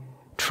very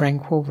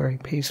tranquil, very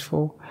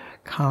peaceful,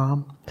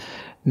 calm,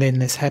 then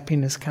this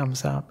happiness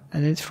comes up.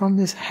 And it's from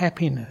this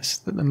happiness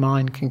that the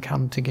mind can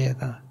come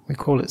together. We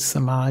call it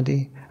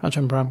samadhi.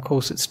 Ajahn Brahm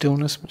calls it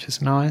stillness, which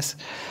is nice.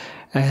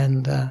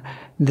 And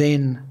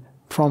then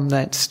from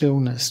that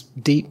stillness,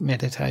 deep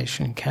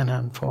meditation can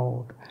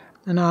unfold.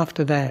 And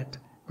after that,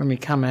 when we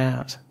come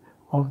out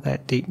of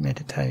that deep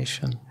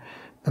meditation,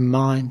 the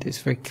mind is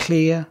very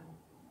clear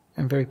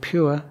and very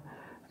pure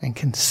and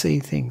can see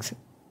things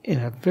in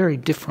a very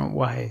different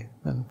way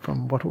than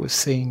from what it was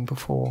seeing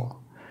before.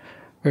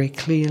 Very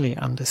clearly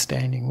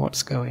understanding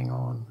what's going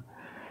on.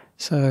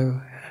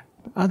 So,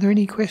 are there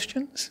any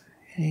questions?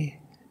 Any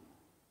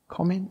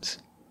comments?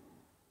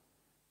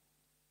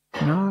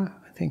 No?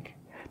 I think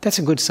that's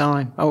a good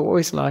sign. I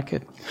always like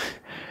it.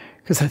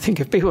 Because I think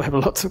if people have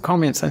lots of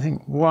comments, I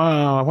think,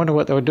 wow, I wonder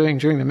what they were doing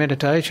during the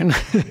meditation.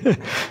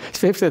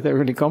 Especially if they're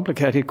really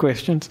complicated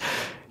questions.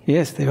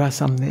 Yes, there are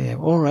some there.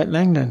 All right,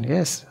 Langdon,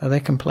 yes. Are there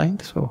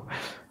complaints? Or?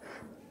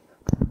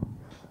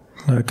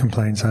 No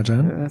complaints,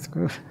 Ajahn. That's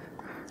good.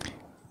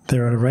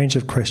 There are a range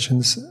of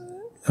questions.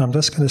 I'm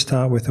just going to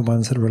start with the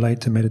ones that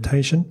relate to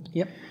meditation.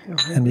 Yep.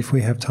 Okay. And if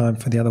we have time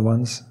for the other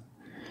ones,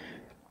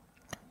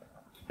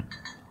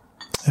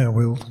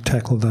 we'll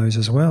tackle those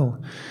as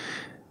well.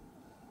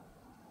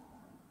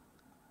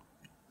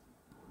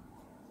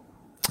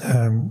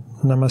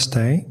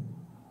 Namaste.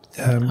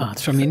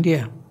 It's from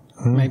India,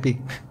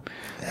 maybe.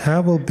 I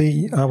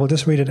will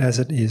just read it as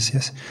it is,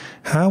 yes.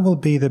 How will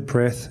be the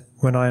breath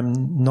when I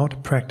am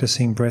not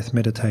practicing breath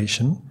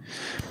meditation?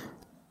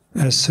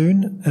 As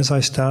soon as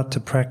I start to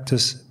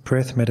practice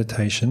breath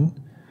meditation,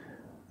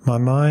 my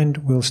mind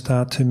will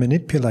start to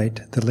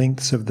manipulate the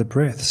lengths of the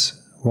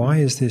breaths. Why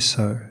is this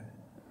so?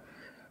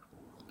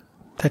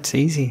 That's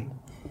easy.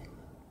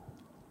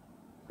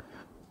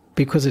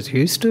 Because it's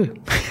used to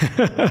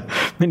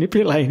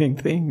manipulating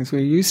things. We're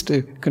used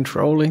to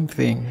controlling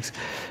things.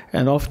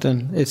 And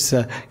often it's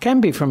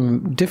can be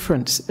from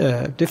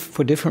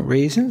for different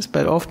reasons,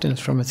 but often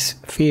it's from a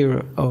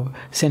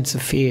sense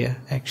of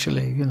fear,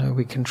 actually.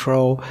 We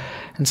control,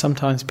 and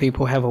sometimes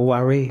people have a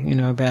worry,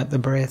 about the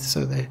breath,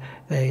 so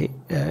they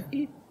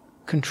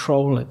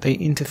control it, they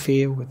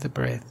interfere with the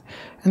breath.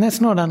 And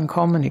that's not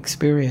uncommon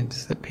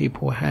experience that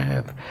people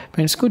have.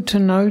 But it's good to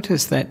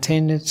notice that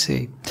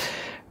tendency,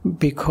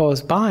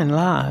 because by and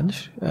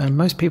large,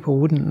 most people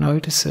wouldn't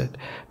notice it.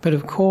 But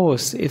of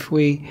course, if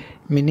we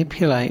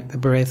manipulate the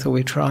breath, or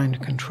we're trying to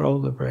control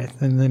the breath,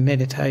 then the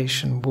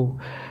meditation will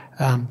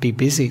be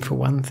busy, for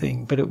one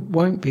thing, but it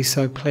won't be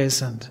so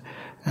pleasant,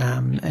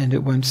 and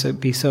it won't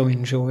be so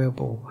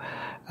enjoyable.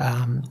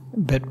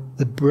 But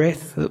the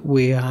breath that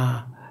we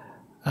are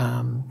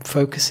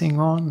focusing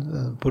on,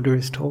 the Buddha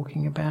is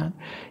talking about,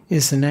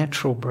 is the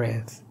natural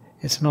breath.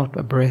 It's not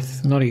a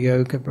breath, not a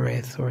yoga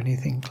breath or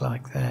anything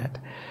like that.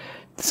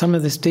 Some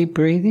of this deep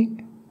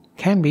breathing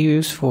can be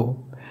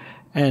useful.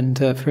 And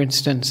for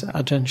instance,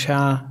 Ajahn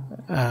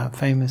Chah,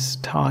 famous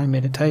Thai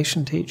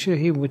meditation teacher,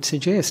 he would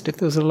suggest if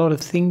there's a lot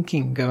of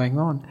thinking going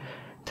on,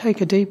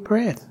 take a deep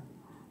breath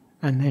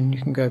and then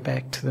you can go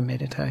back to the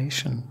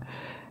meditation.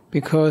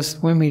 Because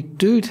when we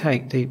do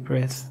take deep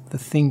breaths, the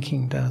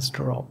thinking does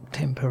drop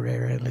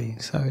temporarily.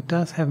 So it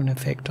does have an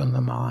effect on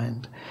the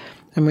mind.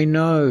 And we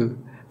know,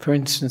 for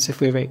instance,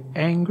 if we're very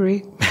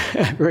angry,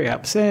 very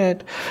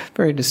upset,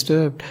 very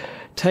disturbed,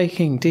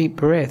 taking deep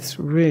breaths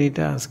really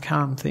does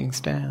calm things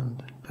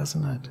down,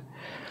 doesn't it?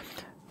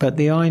 But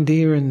the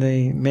idea in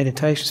the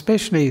meditation,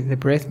 especially the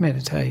breath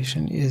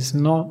meditation, is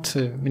not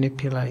to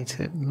manipulate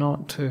it,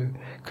 not to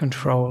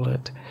control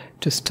it,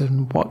 just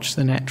to watch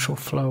the natural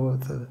flow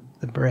of the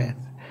breath.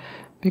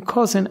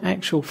 Because in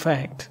actual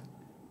fact,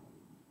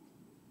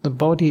 the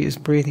body is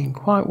breathing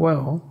quite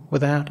well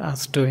without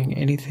us doing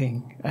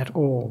anything at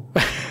all.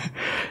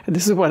 And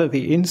this is one of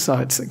the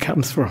insights that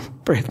comes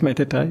from breath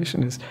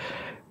meditation, is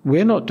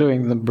we're not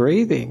doing the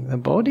breathing, the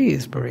body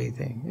is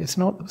breathing. It's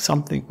not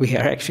something we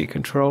are actually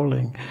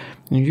controlling.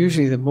 And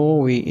usually the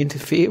more we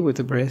interfere with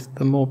the breath,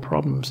 the more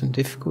problems and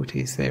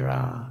difficulties there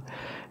are.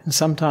 And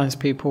sometimes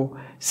people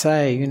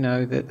say, you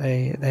know, that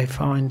they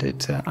find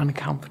it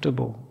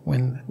uncomfortable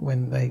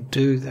when they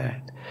do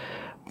that.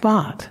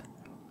 But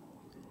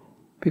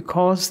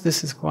because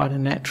this is quite a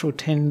natural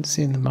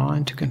tendency in the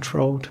mind to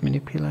control, to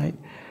manipulate,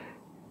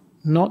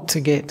 not to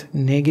get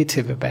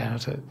negative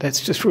about it. That's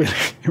just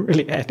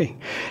really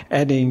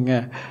adding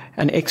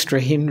an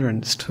extra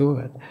hindrance to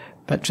it.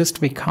 But just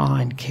to be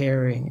kind,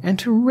 caring, and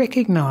to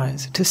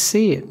recognise, to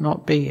see it,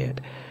 not be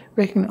it.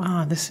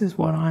 Recognize, this is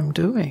what I'm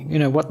doing. You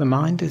know, what the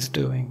mind is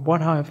doing,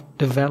 what I've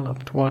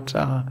developed, what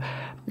a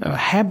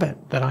habit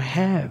that I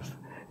have,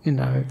 you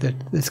know,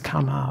 that's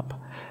come up.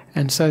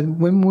 And so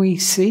when we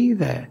see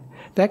that,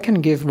 that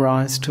can give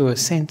rise to a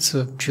sense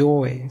of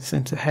joy, a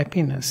sense of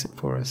happiness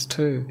for us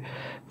too,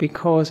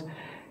 because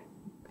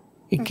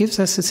it gives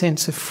us a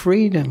sense of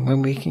freedom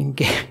when we can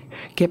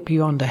get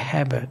beyond a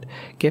habit,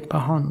 get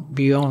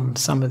beyond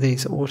some of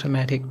these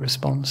automatic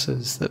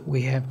responses that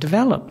we have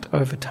developed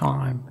over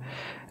time.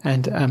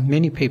 And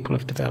many people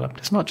have developed.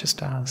 It's not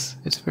just us.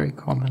 It's very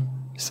common.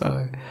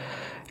 So,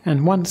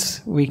 and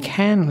once we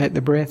can let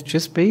the breath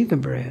just be the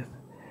breath,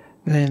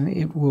 then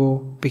it will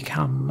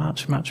become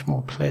much, much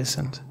more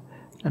pleasant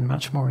and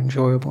much more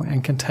enjoyable,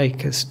 and can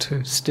take us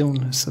to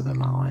stillness of the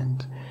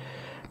mind.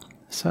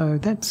 So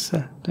that's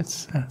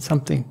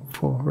something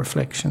for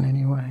reflection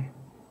anyway.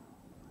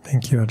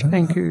 Thank you, Ajahn.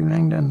 Thank you,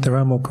 Langdon. There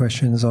are more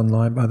questions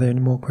online. Are there any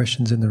more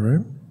questions in the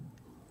room?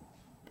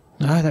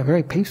 No, they're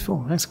very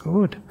peaceful. That's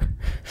good.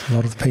 A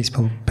lot of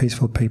peaceful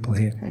people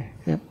here.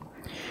 Yep.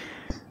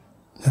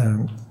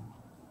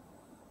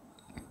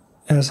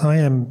 As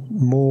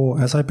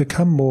I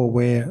become more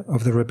aware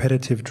of the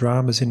repetitive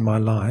dramas in my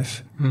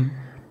life,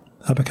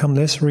 I become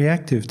less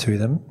reactive to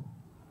them.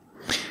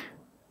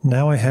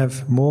 Now I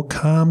have more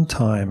calm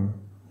time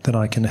than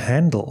I can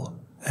handle,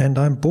 and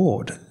I'm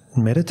bored.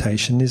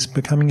 Meditation is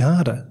becoming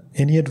harder.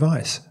 Any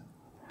advice?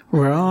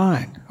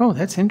 Right. Oh,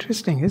 that's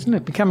interesting, isn't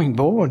it? Becoming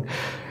bored.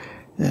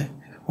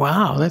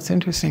 Wow, that's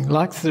interesting.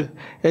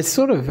 It's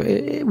sort of,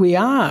 we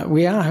are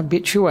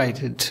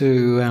habituated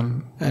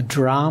to a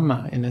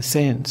drama in a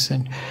sense,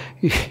 and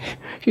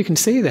you can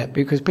see that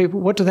because people,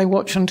 what do they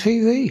watch on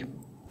TV?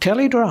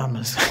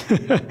 Teledramas.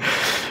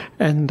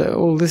 And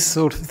all this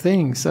sort of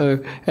thing.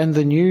 So, and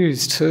the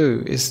news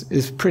too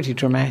is pretty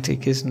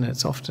dramatic, isn't it?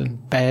 It's often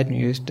bad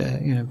news.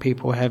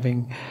 People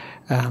having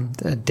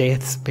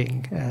deaths,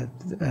 being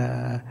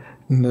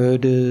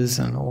murders,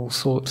 and all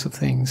sorts of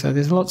things. So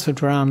there's lots of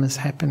dramas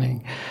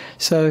happening.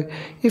 So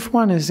if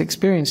one is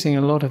experiencing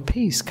a lot of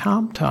peace,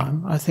 calm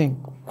time, I think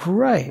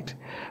great.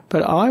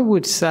 But I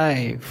would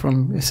say,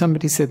 if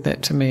somebody said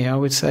that to me, I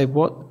would say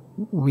what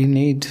we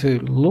need to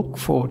look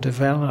for,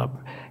 develop,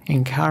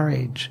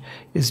 encourage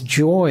is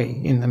joy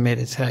in the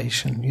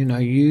meditation,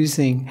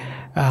 using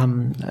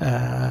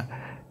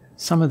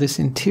some of this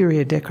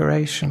interior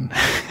decoration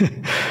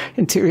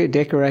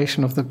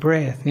of the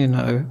breath,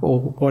 or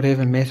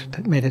whatever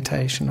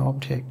meditation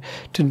object,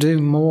 to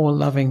do more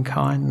loving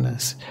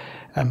kindness,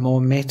 more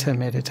metta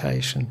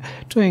meditation,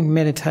 doing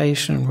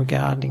meditation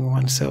regarding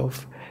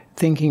oneself,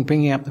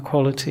 bringing up the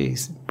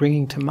qualities,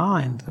 bringing to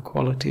mind the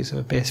qualities of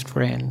a best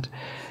friend,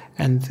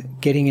 and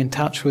getting in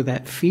touch with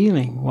that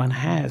feeling one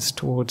has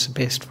towards a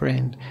best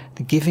friend,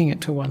 giving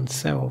it to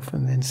oneself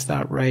and then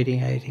start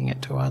radiating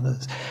it to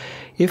others.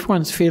 If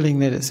one's feeling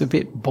that it's a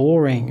bit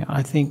boring,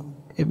 I think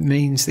it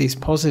means these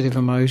positive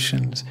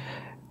emotions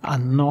are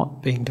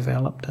not being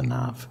developed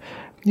enough.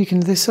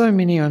 There's so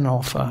many on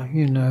offer,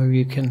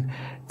 you can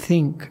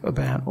think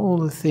about all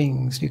the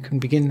things, you can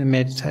begin the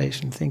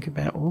meditation, think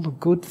about all the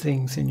good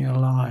things in your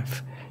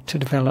life to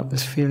develop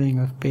this feeling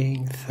of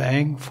being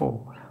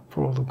thankful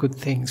for all the good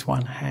things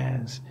one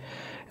has.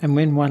 And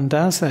when one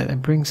does that,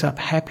 it brings up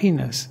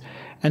happiness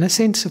and a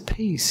sense of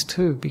peace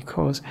too,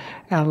 because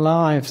our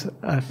lives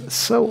are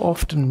so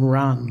often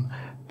run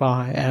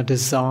by our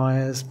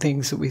desires,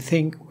 things that we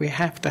think we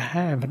have to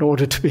have in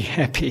order to be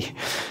happy.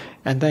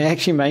 And they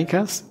actually make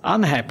us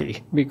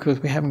unhappy because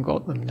we haven't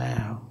got them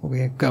now.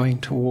 We're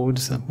going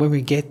towards them. When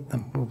we get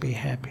them, we'll be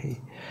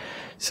happy.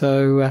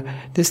 So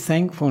this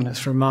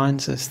thankfulness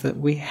reminds us that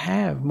we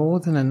have more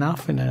than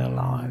enough in our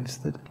lives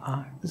that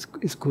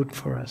is good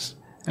for us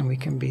and we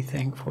can be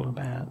thankful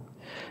about.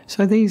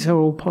 So these are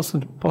all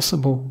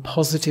possible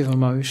positive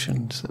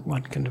emotions that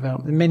one can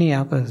develop. There are many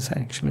others,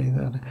 actually,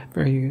 that are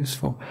very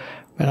useful.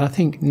 But I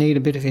think need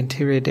a bit of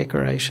interior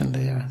decoration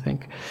there, I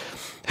think.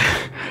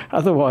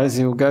 Otherwise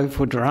you'll go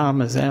for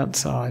dramas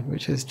outside,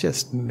 which is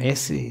just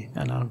messy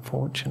and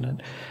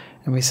unfortunate.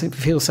 And we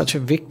feel such a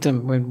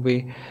victim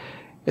when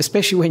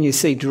especially when you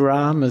see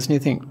dramas and you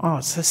think, oh,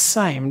 it's the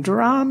same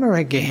drama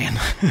again.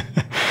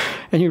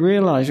 And you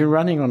realise you're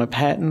running on a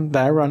pattern,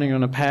 they're running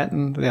on a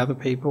pattern, the other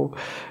people,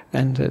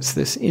 and it's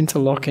this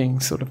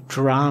interlocking sort of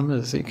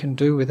dramas you can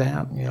do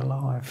without in your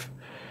life.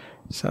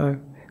 So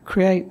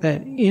create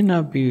that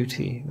inner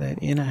beauty, that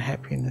inner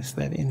happiness,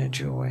 that inner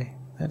joy.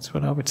 That's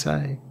what I would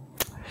say.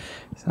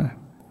 So,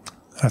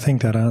 I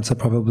think that answer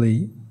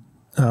probably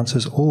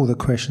answers all the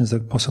questions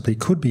that possibly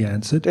could be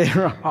answered.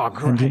 Oh,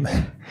 great. And you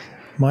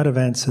might have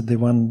answered the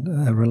one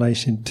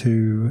relation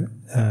to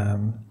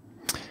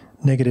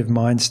negative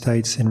mind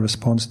states in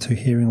response to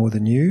hearing all the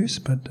news,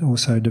 but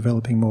also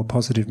developing more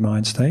positive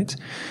mind states.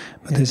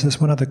 But there's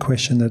this one other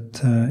question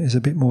that is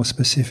a bit more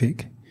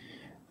specific.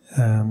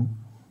 And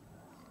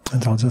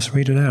I'll just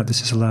read it out.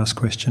 This is the last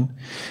question.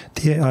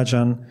 Dear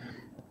Ajahn,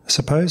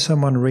 suppose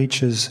someone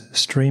reaches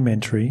stream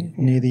entry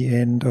near the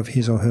end of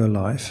his or her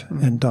life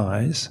and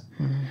dies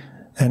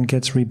and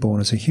gets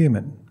reborn as a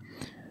human.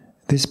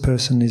 This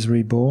person is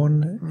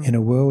reborn in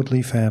a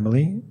worldly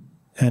family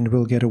and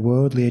will get a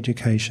worldly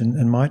education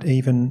and might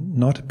even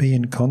not be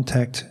in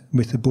contact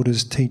with the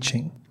Buddha's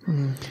teaching.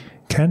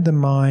 Can the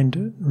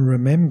mind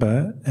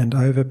remember and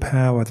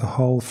overpower the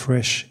whole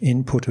fresh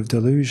input of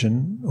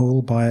delusion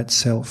all by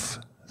itself?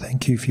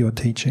 Thank you for your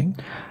teaching.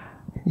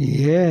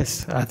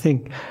 Yes, I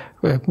think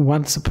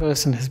once a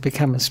person has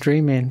become a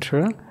stream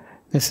enterer,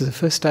 this is the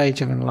first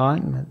stage of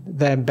enlightenment.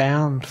 They're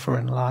bound for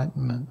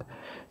enlightenment,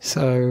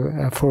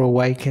 so for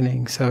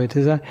awakening. So it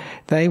is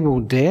they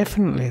will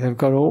definitely, they've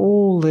got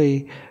all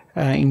the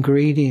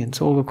ingredients,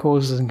 all the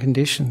causes and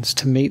conditions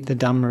to meet the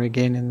Dhamma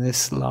again in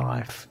this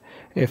life.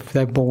 If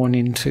they're born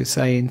into,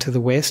 say, into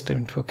the West,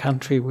 into a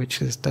country which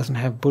doesn't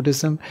have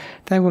Buddhism,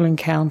 they will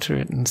encounter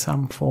it in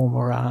some form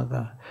or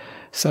other.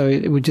 So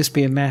it would just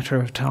be a matter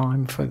of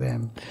time for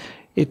them.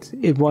 It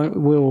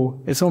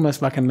will. It's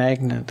almost like a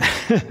magnet.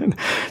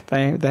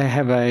 They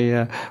have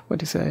a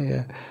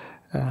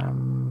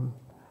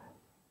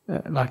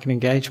like an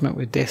engagement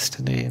with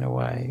destiny in a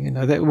way. You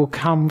know, that will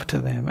come to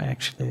them.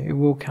 Actually, it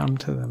will come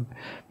to them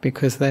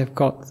because they've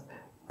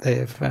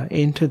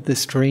entered the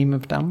stream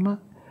of Dhamma,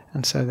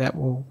 and so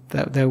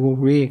they will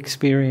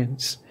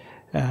re-experience,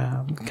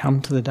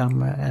 come to the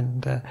Dhamma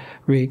and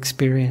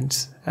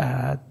re-experience.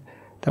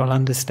 They will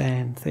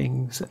understand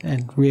things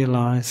and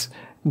realise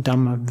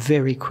Dhamma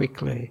very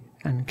quickly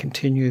and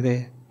continue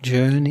their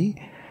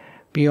journey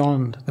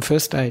beyond the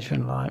first stage of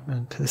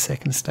enlightenment to the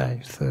second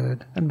stage,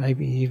 third, and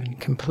maybe even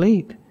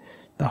complete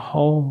the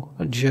whole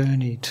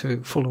journey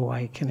to full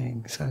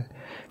awakening. So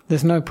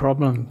there's no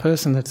problem. A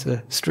person that's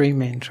a stream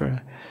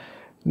enterer,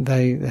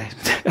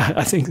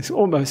 I think it's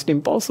almost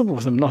impossible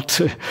for them not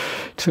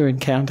to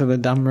encounter the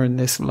Dhamma in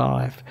this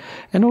life.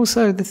 And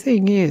also the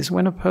thing is,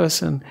 when a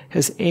person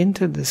has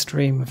entered the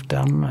stream of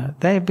Dhamma,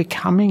 they're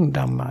becoming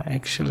Dhamma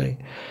actually.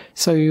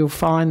 So you'll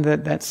find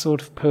that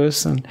sort of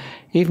person,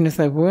 even if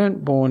they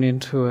weren't born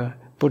into a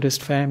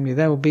Buddhist family,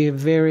 they will be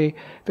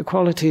the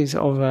qualities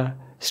of a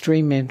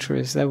stream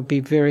enterers, they will be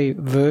very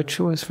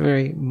virtuous,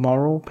 very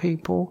moral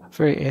people,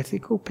 very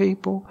ethical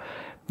people.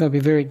 They'll be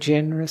very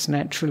generous,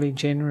 naturally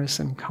generous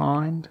and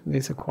kind.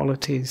 These are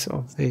qualities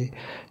of the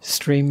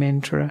stream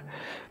enterer.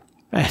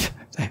 And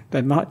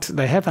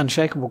they have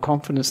unshakable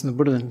confidence in the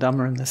Buddha and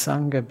Dhamma and the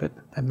Sangha, but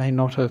they may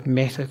not have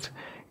met it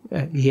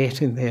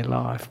yet in their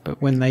life.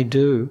 But when they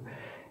do,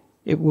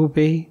 it will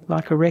be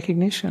like a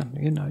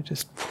recognition,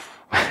 just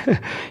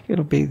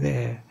it'll be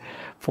there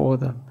for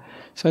them.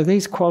 So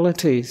these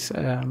qualities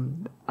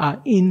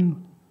are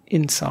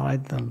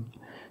inside them.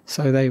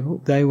 So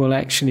they will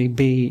actually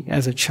be,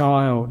 as a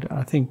child,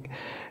 I think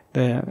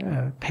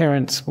the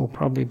parents will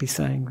probably be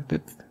saying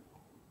that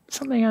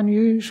something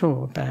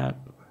unusual about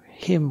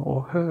him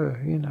or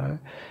her,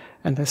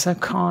 and they're so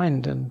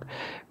kind. And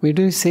we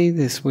do see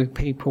this with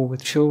people,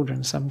 with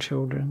children. Some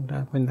children,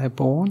 when they're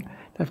born,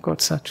 they've got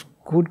such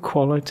good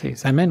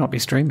qualities. They may not be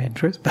stream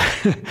enterers,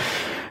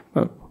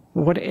 but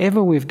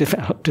whatever we've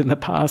developed in the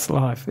past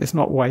life is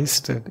not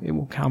wasted. It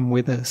will come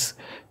with us.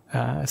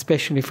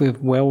 Especially if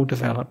we've well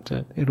developed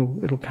it,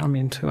 it'll come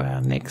into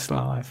our next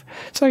life.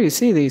 So you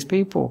see these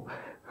people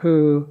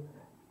who,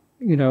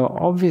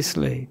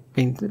 obviously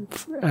been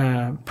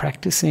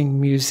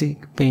practicing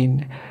music,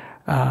 been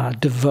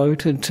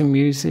devoted to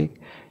music,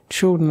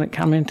 children that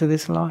come into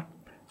this life,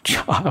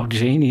 child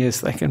genius,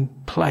 they can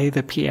play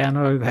the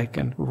piano, they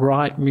can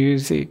write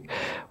music,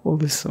 all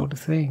this sort of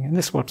thing. And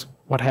this is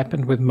what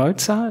happened with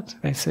Mozart.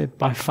 They said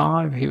by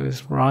 5 he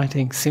was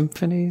writing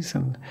symphonies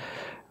and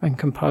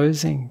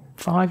composing,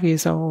 5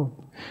 years old.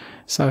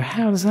 So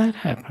how does that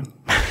happen?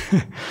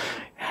 It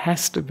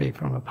has to be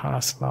from a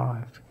past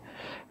life.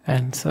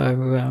 And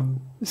so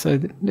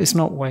it's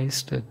not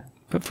wasted.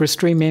 But for a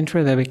stream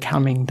enterer, they're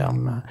becoming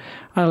Dhamma.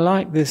 I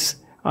like this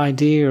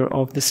idea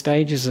of the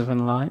stages of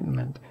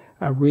enlightenment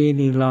are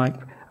really like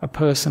a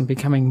person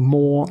becoming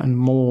more and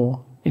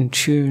more in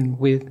tune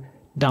with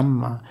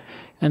Dhamma.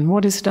 And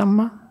what is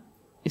Dhamma?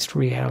 It's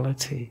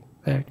reality.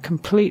 They're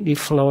completely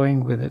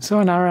flowing with it. So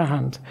an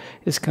arahant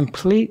is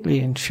completely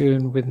in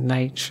tune with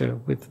nature,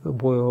 with the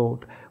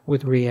world,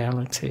 with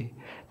reality.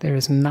 There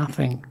is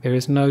nothing, there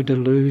is no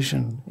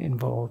delusion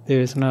involved.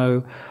 There is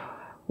no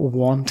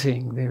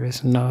wanting, there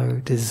is no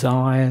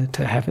desire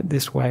to have it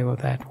this way or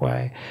that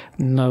way,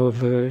 no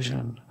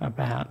aversion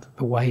about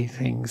the way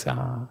things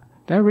are.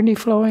 They're really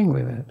flowing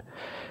with it.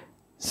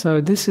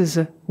 So this is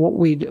what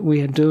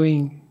we are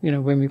doing,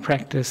 when we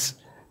practice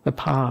the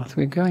path.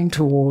 We're going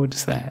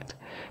towards that.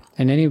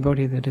 And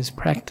anybody that is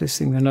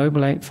practicing the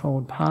Noble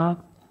Eightfold Path,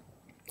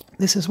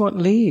 this is what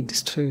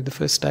leads to the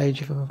first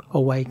stage of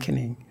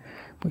awakening.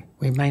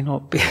 We may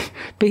not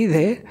be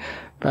there,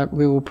 but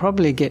we will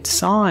probably get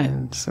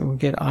signs and we'll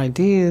get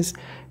ideas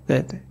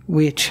that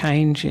we're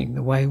changing.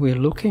 The way we're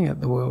looking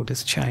at the world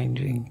is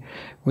changing.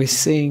 We're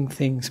seeing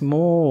things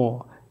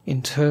more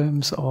in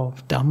terms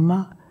of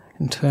Dhamma,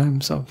 in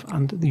terms of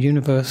the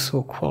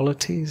universal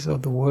qualities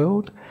of the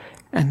world,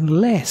 and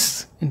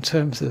less in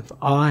terms of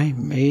I,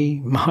 me,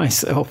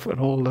 myself, and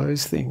all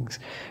those things,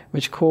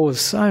 which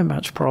cause so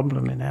much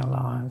problem in our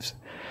lives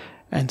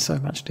and so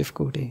much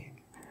difficulty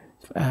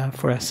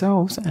for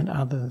ourselves and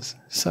others.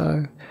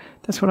 So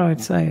that's what I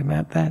would say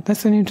about that.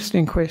 That's an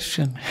interesting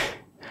question.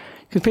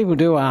 Because people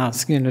do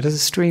ask, does a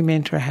stream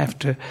enterer have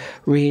to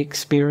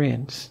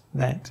re-experience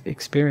that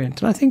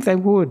experience? And I think they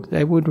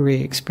would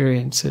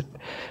re-experience it,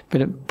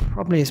 but it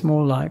probably is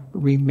more like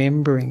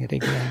remembering it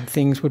again.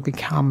 Things would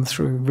become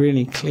through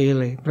really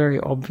clearly,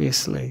 very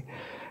obviously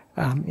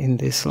in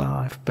this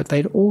life. But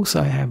they'd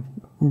also have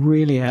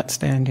really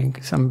outstanding,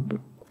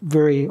 some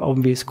very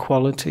obvious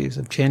qualities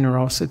of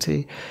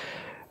generosity,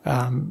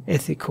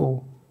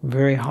 ethical,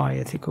 very high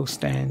ethical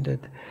standard,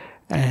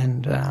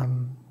 and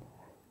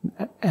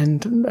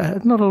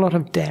not a lot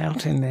of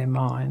doubt in their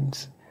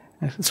minds,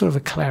 sort of a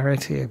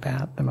clarity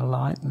about them, a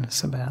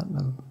lightness about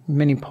them,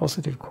 many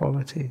positive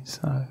qualities.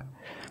 So,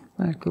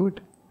 good,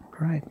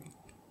 great.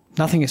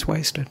 Nothing is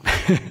wasted,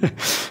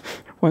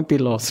 won't be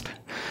lost.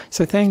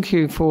 So thank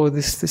you for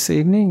this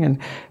evening, and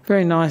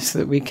very nice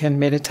that we can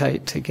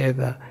meditate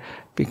together,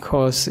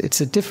 because it's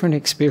a different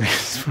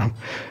experience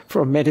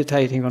from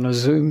meditating on a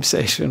Zoom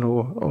session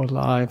or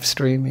live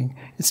streaming.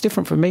 It's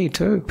different for me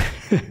too,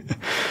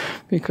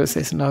 because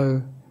there's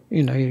no,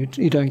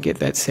 you don't get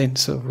that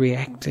sense of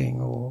reacting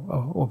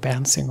or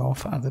bouncing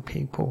off other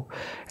people.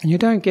 And you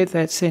don't get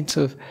that sense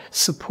of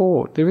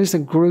support. There is a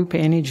group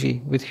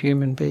energy with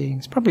human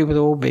beings, probably with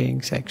all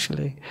beings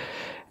actually.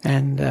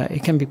 And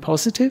it can be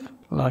positive,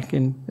 like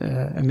in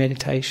a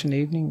meditation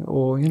evening,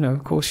 or,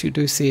 of course you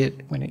do see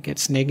it when it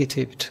gets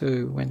negative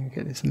too, when you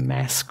get these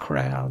mass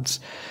crowds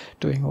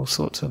doing all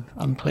sorts of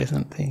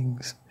unpleasant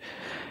things.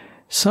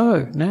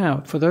 So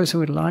now, for those who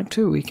would like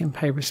to, we can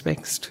pay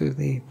respects to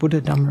the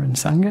Buddha, Dhamma and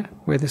Sangha,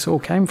 where this all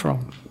came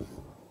from.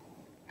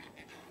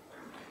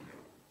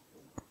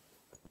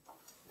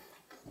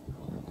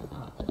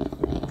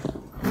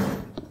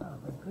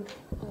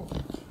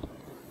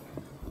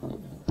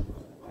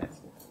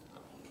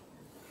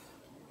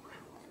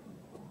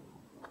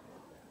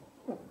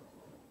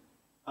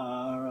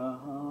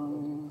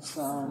 Arahang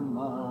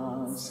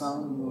Sama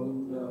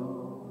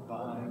Sambuddho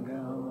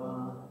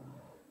Bhagava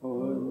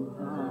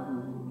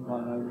Buddham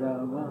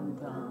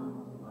Bhagavantam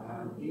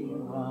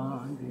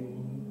Adivadi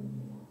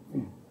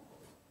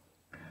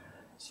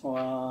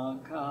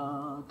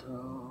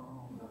Swakato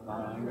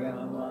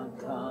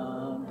Bhagavata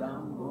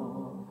Dhammo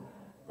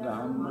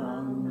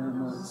Dhammam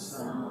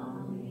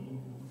Namasami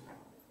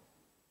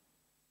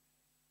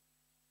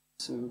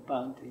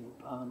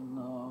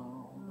Satipatthana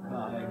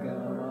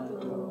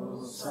Bhagavato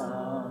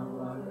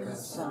Sāvaka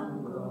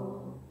Sangho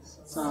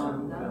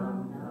Sangham